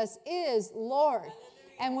 Jesus is Lord.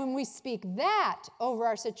 And when we speak that over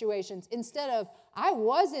our situations, instead of, I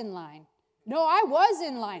was in line. No, I was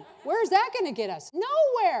in line. Where's that going to get us?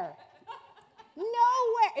 Nowhere.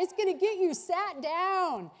 Nowhere. It's going to get you sat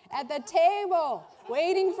down at the table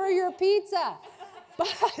waiting for your pizza.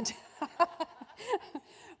 But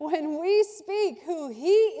when we speak who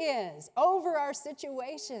He is over our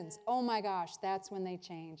situations, oh my gosh, that's when they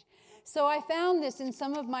change. So I found this in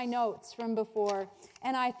some of my notes from before,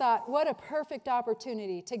 and I thought, what a perfect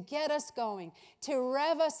opportunity to get us going, to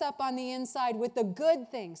rev us up on the inside with the good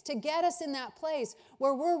things, to get us in that place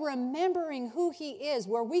where we're remembering who He is,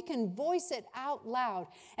 where we can voice it out loud.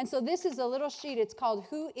 And so this is a little sheet. It's called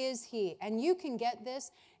Who Is He? And you can get this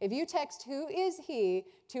if you text Who Is He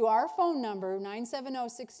to our phone number,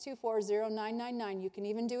 970-624-0999. You can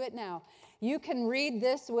even do it now. You can read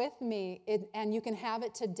this with me, and you can have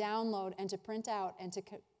it to download and to print out and to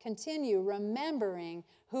continue remembering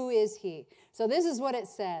who is He. So this is what it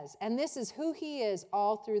says, and this is who He is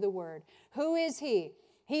all through the Word. Who is He?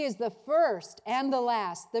 He is the first and the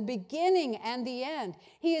last, the beginning and the end.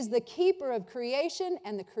 He is the keeper of creation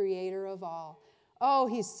and the creator of all. Oh,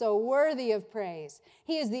 He's so worthy of praise.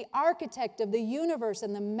 He is the architect of the universe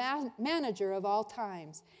and the manager of all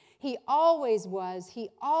times. He always was, He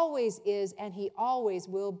always is, and He always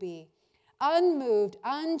will be. Unmoved,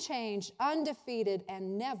 unchanged, undefeated,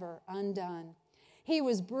 and never undone. He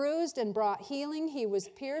was bruised and brought healing. He was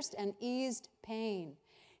pierced and eased pain.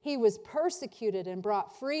 He was persecuted and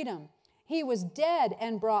brought freedom. He was dead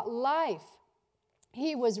and brought life.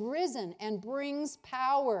 He was risen and brings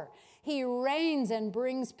power. He reigns and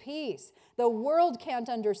brings peace. The world can't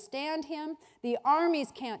understand Him. The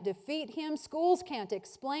armies can't defeat Him. Schools can't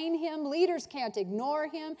explain Him. Leaders can't ignore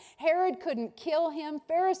Him. Herod couldn't kill Him.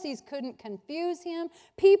 Pharisees couldn't confuse Him.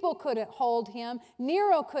 People couldn't hold Him.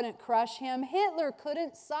 Nero couldn't crush Him. Hitler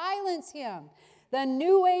couldn't silence Him. The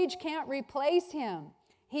New Age can't replace Him.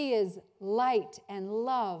 He is light and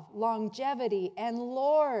love, longevity and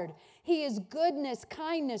Lord. He is goodness,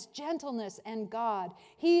 kindness, gentleness, and God.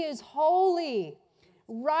 He is holy,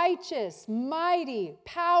 righteous, mighty,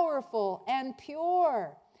 powerful, and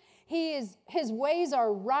pure. His ways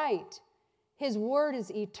are right. His word is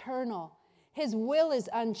eternal. His will is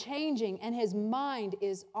unchanging, and His mind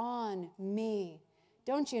is on me.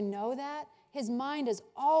 Don't you know that? His mind has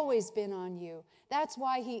always been on you. That's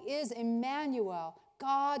why He is Emmanuel,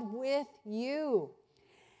 God with you.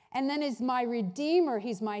 And then He's my Redeemer,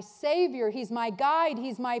 He's my Savior, He's my guide,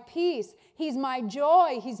 He's my peace, He's my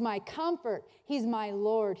joy, He's my comfort, He's my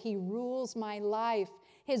Lord. He rules my life.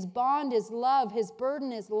 His bond is love, His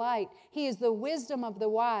burden is light. He is the wisdom of the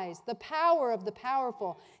wise, the power of the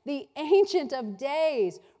powerful, the Ancient of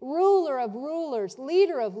Days, ruler of rulers,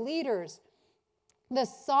 leader of leaders, the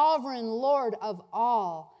sovereign Lord of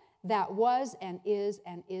all that was and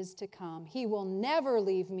is to come. He will never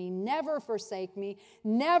leave me, never forsake me,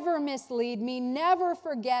 never mislead me, never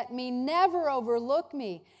forget me, never overlook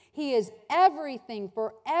me. He is everything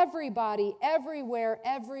for everybody, everywhere,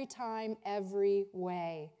 every time, every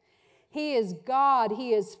way. He is God.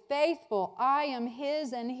 He is faithful. I am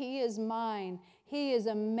His and He is mine. He is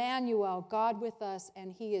Emmanuel, God with us,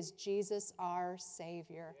 and He is Jesus, our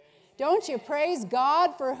Savior. Don't you praise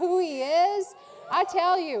God for who He is? I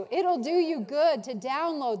tell you, it'll do you good to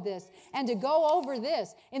download this and to go over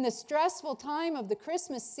this in the stressful time of the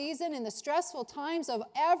Christmas season, in the stressful times of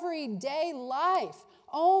everyday life.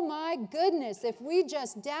 Oh my goodness, if we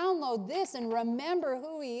just download this and remember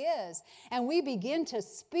who He is, and we begin to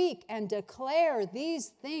speak and declare these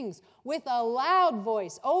things with a loud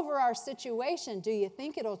voice over our situation, do you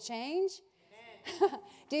think it'll change?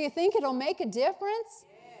 Do you think it'll make a difference?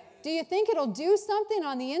 Do you think it'll do something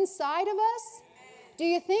on the inside of us? Do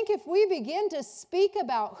you think if we begin to speak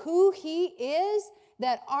about who He is,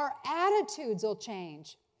 that our attitudes will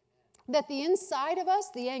change? That the inside of us,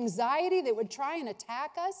 the anxiety that would try and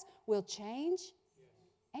attack us, will change?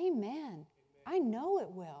 Amen. I know it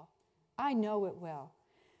will. I know it will.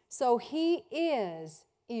 So He is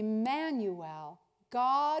Emmanuel,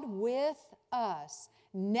 God with us,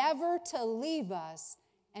 never to leave us,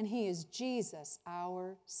 and He is Jesus,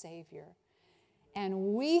 our Savior.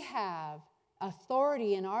 And we have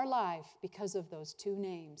authority in our life because of those two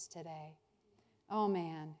names today. Oh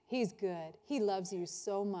man, He's good. He loves you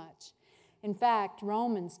so much. In fact,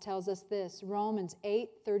 Romans tells us this, Romans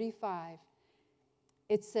 8:35.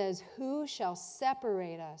 It says, "Who shall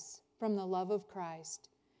separate us from the love of Christ?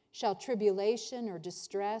 Shall tribulation or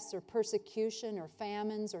distress or persecution or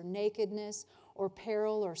famines or nakedness or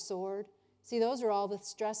peril or sword?" See, those are all the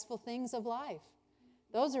stressful things of life.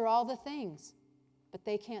 Those are all the things. But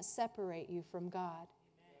they can't separate you from God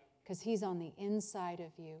because He's on the inside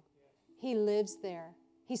of you. He lives there.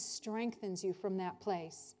 He strengthens you from that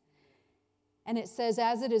place. And it says,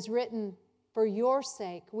 as it is written, "For your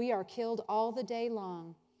sake we are killed all the day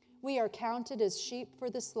long. We are counted as sheep for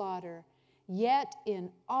the slaughter. Yet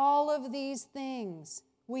in all of these things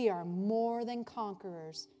we are more than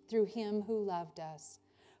conquerors through Him who loved us.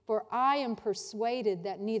 For I am persuaded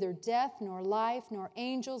that neither death, nor life, nor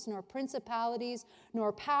angels, nor principalities,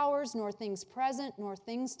 nor powers, nor things present, nor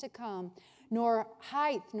things to come, nor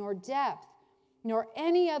height, nor depth, nor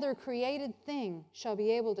any other created thing shall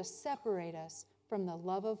be able to separate us from the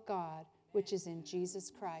love of God, which is in Jesus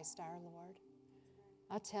Christ our Lord."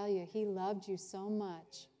 I'll tell you, He loved you so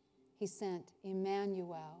much, He sent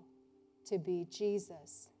Emmanuel to be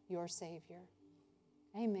Jesus, your Savior.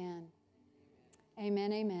 Amen.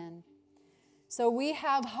 Amen, amen. So we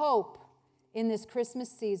have hope in this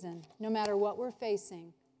Christmas season, no matter what we're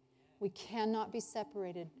facing. We cannot be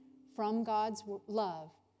separated from God's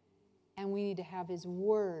love, and we need to have His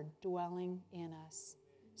Word dwelling in us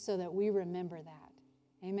so that we remember that.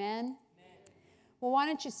 Amen? Well, why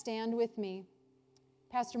don't you stand with me?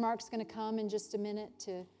 Pastor Mark's going to come in just a minute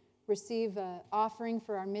to receive an offering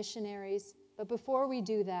for our missionaries. But before we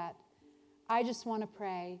do that, I just want to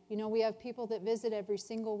pray. You know, we have people that visit every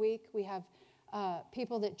single week. We have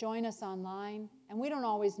people that join us online, and we don't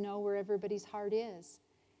always know where everybody's heart is.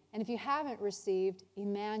 And if you haven't received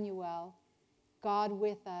Emmanuel, God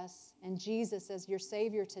with us, and Jesus as your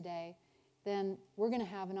Savior today, then we're going to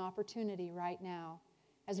have an opportunity right now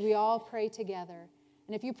as we all pray together.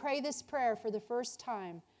 And if you pray this prayer for the first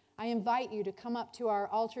time, I invite you to come up to our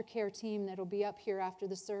altar care team that'll be up here after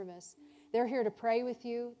the service. They're here to pray with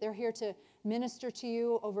you. They're here to minister to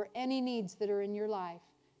you over any needs that are in your life.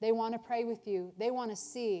 They want to pray with you. They want to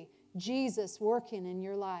see Jesus working in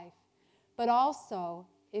your life. But also,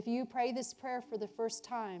 if you pray this prayer for the first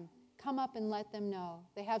time, come up and let them know.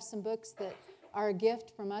 They have some books that are a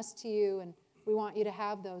gift from us to you, and we want you to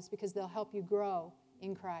have those because they'll help you grow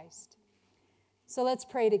in Christ. So let's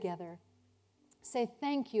pray together. Say,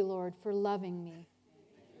 "Thank you, Lord, for loving me.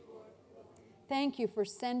 Thank you for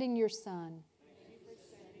sending your Son.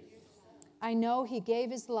 I know He gave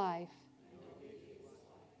His life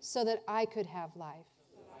so that I could have life,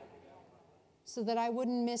 so that I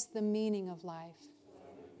wouldn't miss the meaning of life.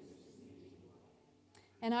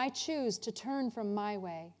 And I choose to turn from my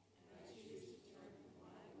way.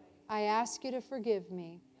 I ask you to forgive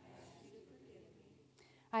me.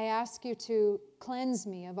 I ask you to cleanse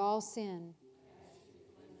me of all sin.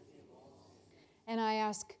 And I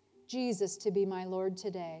ask Jesus to be my Lord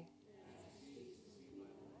today.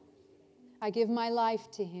 I give my life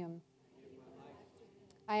to Him.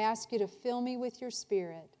 I ask you to fill me with your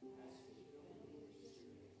Spirit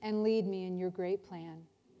and lead me in your great plan.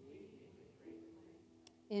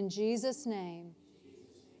 In Jesus' name,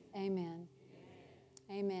 amen.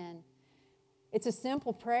 Amen. It's a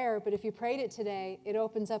simple prayer, but if you prayed it today, it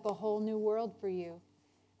opens up a whole new world for you.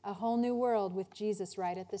 A whole new world with Jesus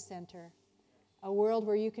right at the center. A world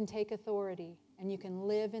where you can take authority and you can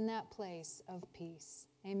live in that place of peace.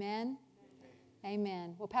 Amen?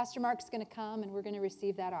 Amen. Well, Pastor Mark's going to come and we're going to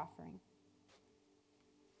receive that offering.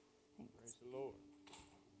 Thanks. Praise the Lord.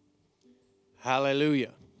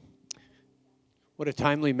 Hallelujah. What a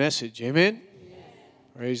timely message. Amen? Yes.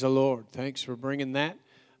 Praise the Lord. Thanks for bringing that.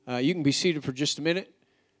 You can be seated for just a minute.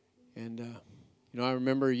 And, I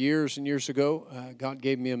remember years and years ago, God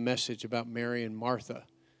gave me a message about Mary and Martha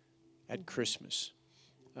at Christmas.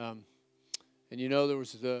 There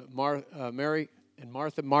was the Mary and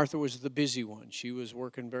Martha. Martha was the busy one. She was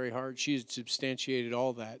working very hard. She had substantiated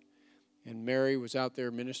all that. And Mary was out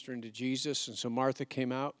there ministering to Jesus. And so Martha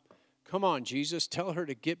came out. Come on, Jesus, tell her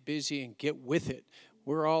to get busy and get with it.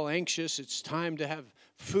 We're all anxious. It's time to have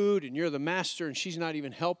food, and you're the master, and she's not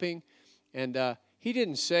even helping. And he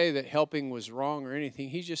didn't say that helping was wrong or anything.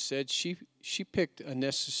 He just said she picked a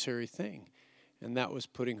necessary thing, and that was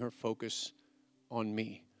putting her focus on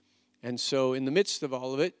me. And so in the midst of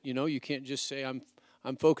all of it, you can't just say,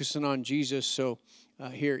 I'm focusing on Jesus, so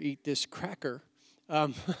here, eat this cracker.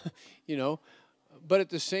 But at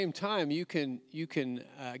the same time, you can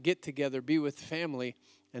get together, be with family,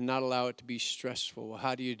 and not allow it to be stressful. Well,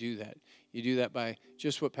 how do you do that? You do that by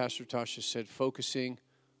just what Pastor Tasha said, focusing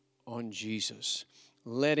on Jesus,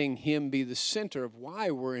 letting him be the center of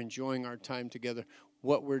why we're enjoying our time together,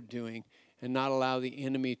 what we're doing, and not allow the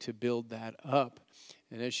enemy to build that up.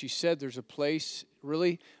 And as she said, there's a place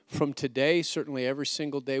really from today, certainly every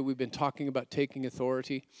single day we've been talking about taking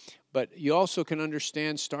authority. But you also can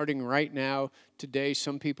understand starting right now, today,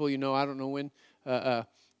 some people, I don't know when,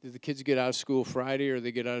 do the kids get out of school Friday or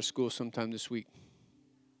they get out of school sometime this week?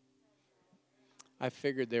 I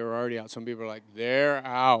figured they were already out. Some people are like, they're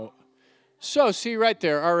out. So, see right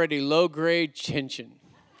there, already low-grade tension.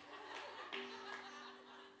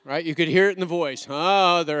 Right? You could hear it in the voice.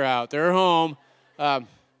 Oh, they're out. They're home.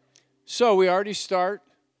 So we already start.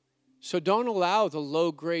 So don't allow the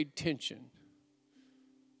low-grade tension.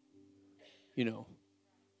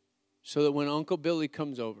 So that when Uncle Billy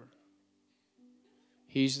comes over,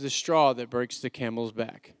 he's the straw that breaks the camel's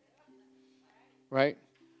back. Right?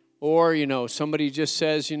 Or, somebody just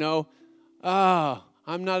says, I'm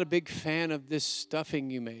not a big fan of this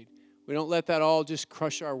stuffing you made. We don't let that all just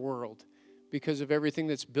crush our world because of everything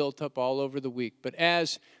that's built up all over the week. But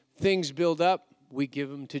as things build up, we give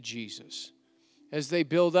them to Jesus. As they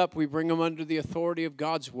build up, we bring them under the authority of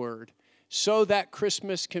God's word so that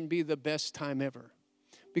Christmas can be the best time ever.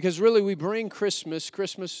 Because really, we bring Christmas,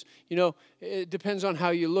 it depends on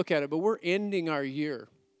how you look at it, but we're ending our year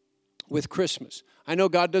with Christmas. I know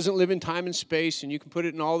God doesn't live in time and space, and you can put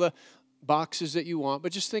it in all the boxes that you want,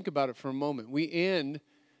 but just think about it for a moment. We end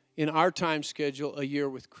in our time schedule a year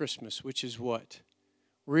with Christmas, which is what?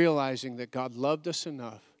 Realizing that God loved us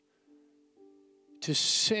enough to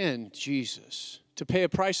send Jesus, to pay a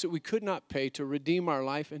price that we could not pay, to redeem our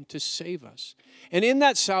life and to save us. And in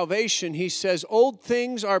that salvation, he says, old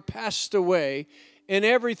things are passed away and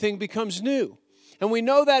everything becomes new. And we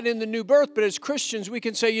know that in the new birth, but as Christians, we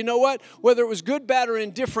can say, you know what? Whether it was good, bad, or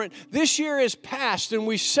indifferent, this year is past, and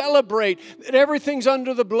we celebrate that everything's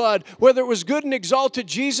under the blood. Whether it was good and exalted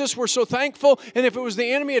Jesus, we're so thankful. And if it was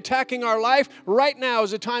the enemy attacking our life, right now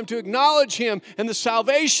is a time to acknowledge him and the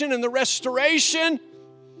salvation and the restoration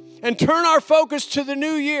and turn our focus to the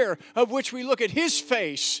new year, of which we look at his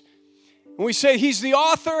face. And we say he's the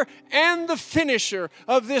author and the finisher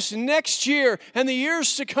of this next year and the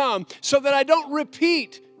years to come, so that I don't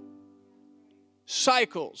repeat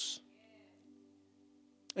cycles.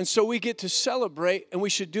 And so we get to celebrate, and we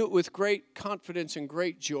should do it with great confidence and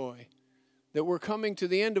great joy that we're coming to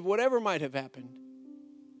the end of whatever might have happened,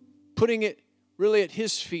 putting it really at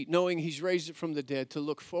his feet, knowing he's raised it from the dead, to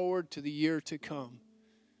look forward to the year to come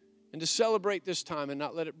and to celebrate this time and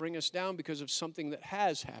not let it bring us down because of something that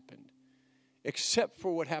has happened, except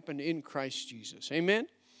for what happened in Christ Jesus. Amen?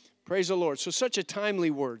 Praise the Lord. So such a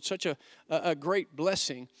timely word, such a great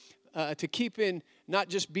blessing to keep in, not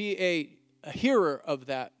just be a hearer of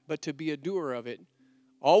that, but to be a doer of it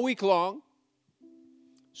all week long.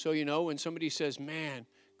 So, when somebody says, man,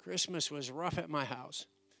 Christmas was rough at my house,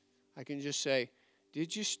 I can just say,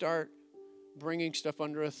 did you start bringing stuff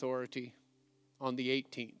under authority on the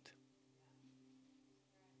 18th?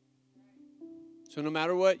 So no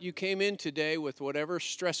matter what you came in today with, whatever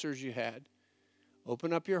stressors you had,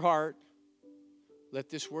 open up your heart. Let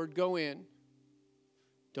this word go in.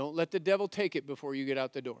 Don't let the devil take it before you get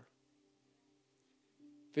out the door.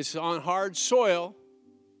 If it's on hard soil,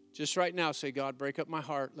 just right now say, God, break up my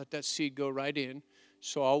heart. Let that seed go right in.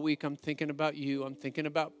 So all week I'm thinking about you. I'm thinking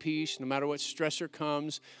about peace. No matter what stressor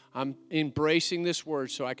comes, I'm embracing this word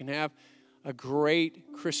so I can have a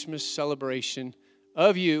great Christmas celebration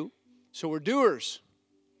of you. So we're doers,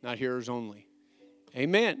 not hearers only.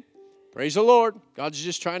 Amen. Praise the Lord. God's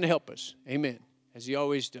just trying to help us. Amen. As he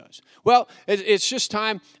always does. Well, it's just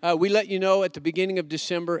time we let you know at the beginning of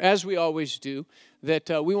December, as we always do,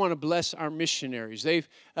 that we want to bless our missionaries. They've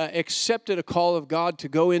accepted a call of God to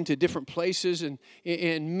go into different places and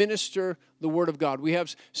minister the Word of God. We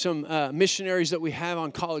have some missionaries that we have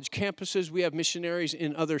on college campuses. We have missionaries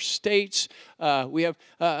in other states. We have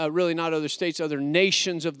really not other states, other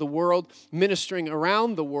nations of the world, ministering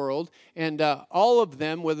around the world. And all of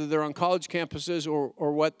them, whether they're on college campuses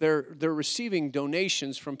or what, they're receiving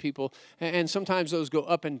donations from people. And sometimes those go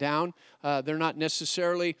up and down. They're not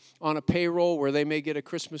necessarily on a payroll where they may get a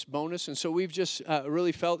Christmas bonus. And so we've just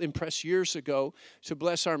really felt impressed years ago to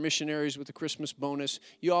bless our missionaries with a Christmas bonus.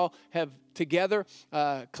 You all have together,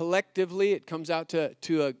 collectively, it comes out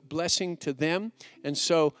to a blessing to them. And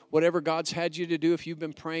so whatever God's had you to do, if you've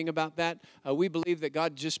been praying about that, we believe that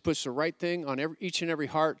God just puts the right thing on each and every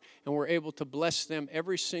heart, and we're able to bless them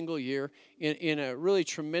every single year in a really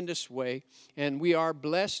tremendous way. And we are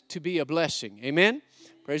blessed to be a blessing. Amen?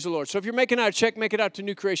 Praise the Lord. So if you're making out a check, make it out to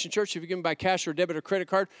New Creation Church. If you're giving by cash or debit or credit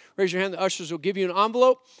card, raise your hand. The ushers will give you an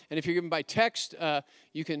envelope. And if you're giving by text,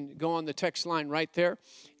 you can go on the text line right there.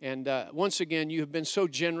 And once again, you have been so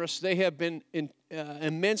generous. They have been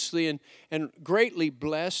immensely and greatly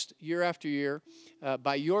blessed year after year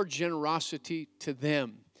by your generosity to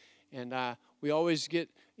them. And we always get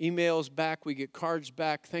emails back. We get cards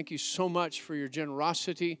back. Thank you so much for your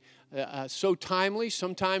generosity. So timely.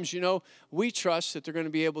 Sometimes, we trust that they're going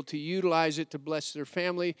to be able to utilize it to bless their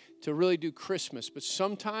family, to really do Christmas. But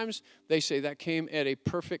sometimes they say that came at a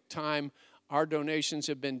perfect time. Our donations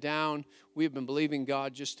have been down. We've been believing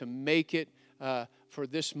God just to make it for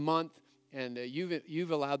this month. And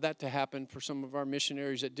you've allowed that to happen for some of our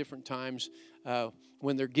missionaries at different times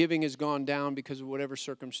when their giving has gone down because of whatever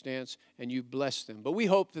circumstance, and you've blessed them. But we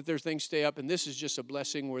hope that their things stay up, and this is just a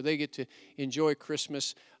blessing where they get to enjoy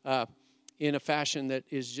Christmas in a fashion that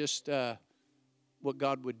is just what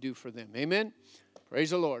God would do for them. Amen? Praise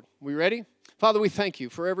the Lord. We ready? Father, we thank you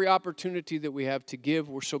for every opportunity that we have to give.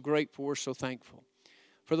 We're so grateful. We're so thankful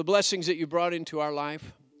for the blessings that you brought into our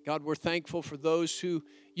life. God, we're thankful for those who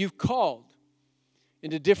you've called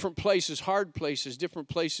into different places, hard places, different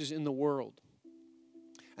places in the world.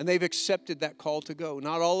 And they've accepted that call to go.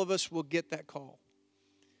 Not all of us will get that call.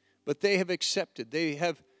 But they have accepted. They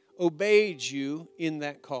have obeyed you in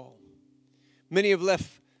that call. Many have left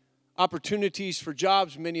opportunities for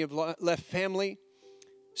jobs. Many have left family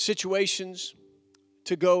situations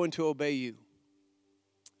to go and to obey you.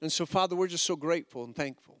 And so, Father, we're just so grateful and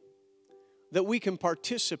thankful that we can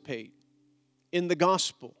participate in the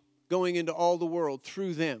gospel going into all the world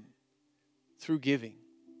through them, through giving.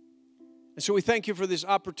 And so we thank you for this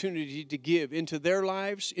opportunity to give into their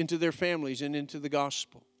lives, into their families, and into the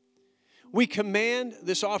gospel. We command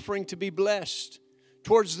this offering to be blessed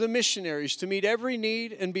towards the missionaries to meet every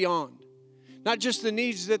need and beyond. Not just the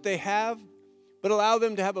needs that they have, but allow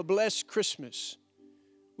them to have a blessed Christmas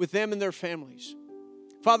with them and their families.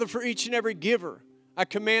 Father, for each and every giver, I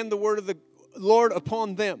command the word of the Lord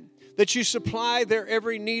upon them, that you supply their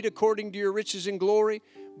every need according to your riches and glory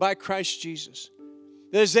by Christ Jesus.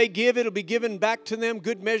 That as they give, it'll be given back to them,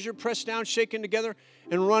 good measure, pressed down, shaken together,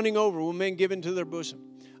 and running over will men give into their bosom.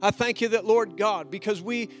 I thank you that, Lord God, because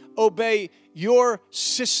we obey your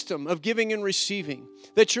system of giving and receiving,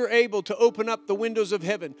 that you're able to open up the windows of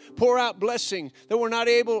heaven, pour out blessing that we're not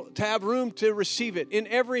able to have room to receive it. In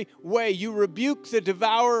every way, you rebuke the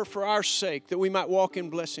devourer for our sake, that we might walk in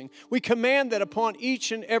blessing. We command that upon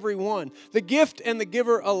each and every one, the gift and the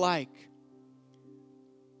giver alike.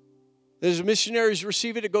 As missionaries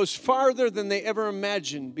receive it, it goes farther than they ever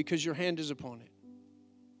imagined because your hand is upon it.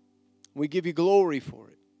 We give you glory for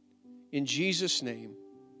it. In Jesus' name,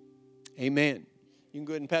 amen. You can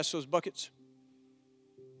go ahead and pass those buckets.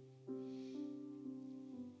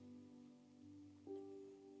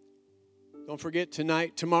 Don't forget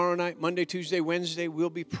tonight, tomorrow night, Monday, Tuesday, Wednesday, we'll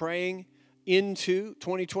be praying into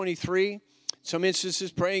 2023. Some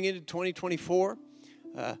instances praying into 2024.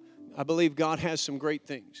 I believe God has some great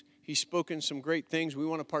things. He's spoken some great things. We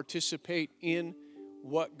want to participate in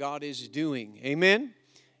what God is doing. Amen?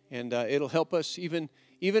 And it'll help us even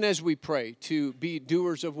as we pray to be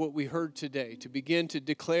doers of what we heard today, to begin to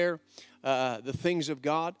declare the things of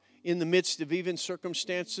God in the midst of even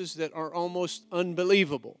circumstances that are almost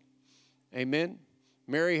unbelievable. Amen?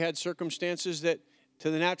 Mary had circumstances that to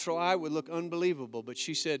the natural eye would look unbelievable. But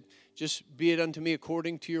she said, just be it unto me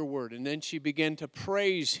according to your word. And then she began to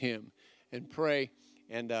praise him and pray.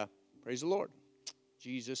 And praise the Lord.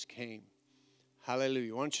 Jesus came.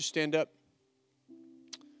 Hallelujah. Why don't you stand up?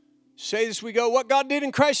 Say this we go. What God did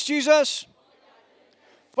in Christ Jesus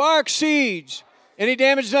far exceeds any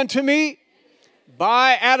damage done to me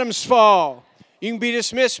by Adam's fall. You can be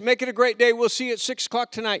dismissed. Make it a great day. We'll see you at 6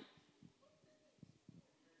 o'clock tonight.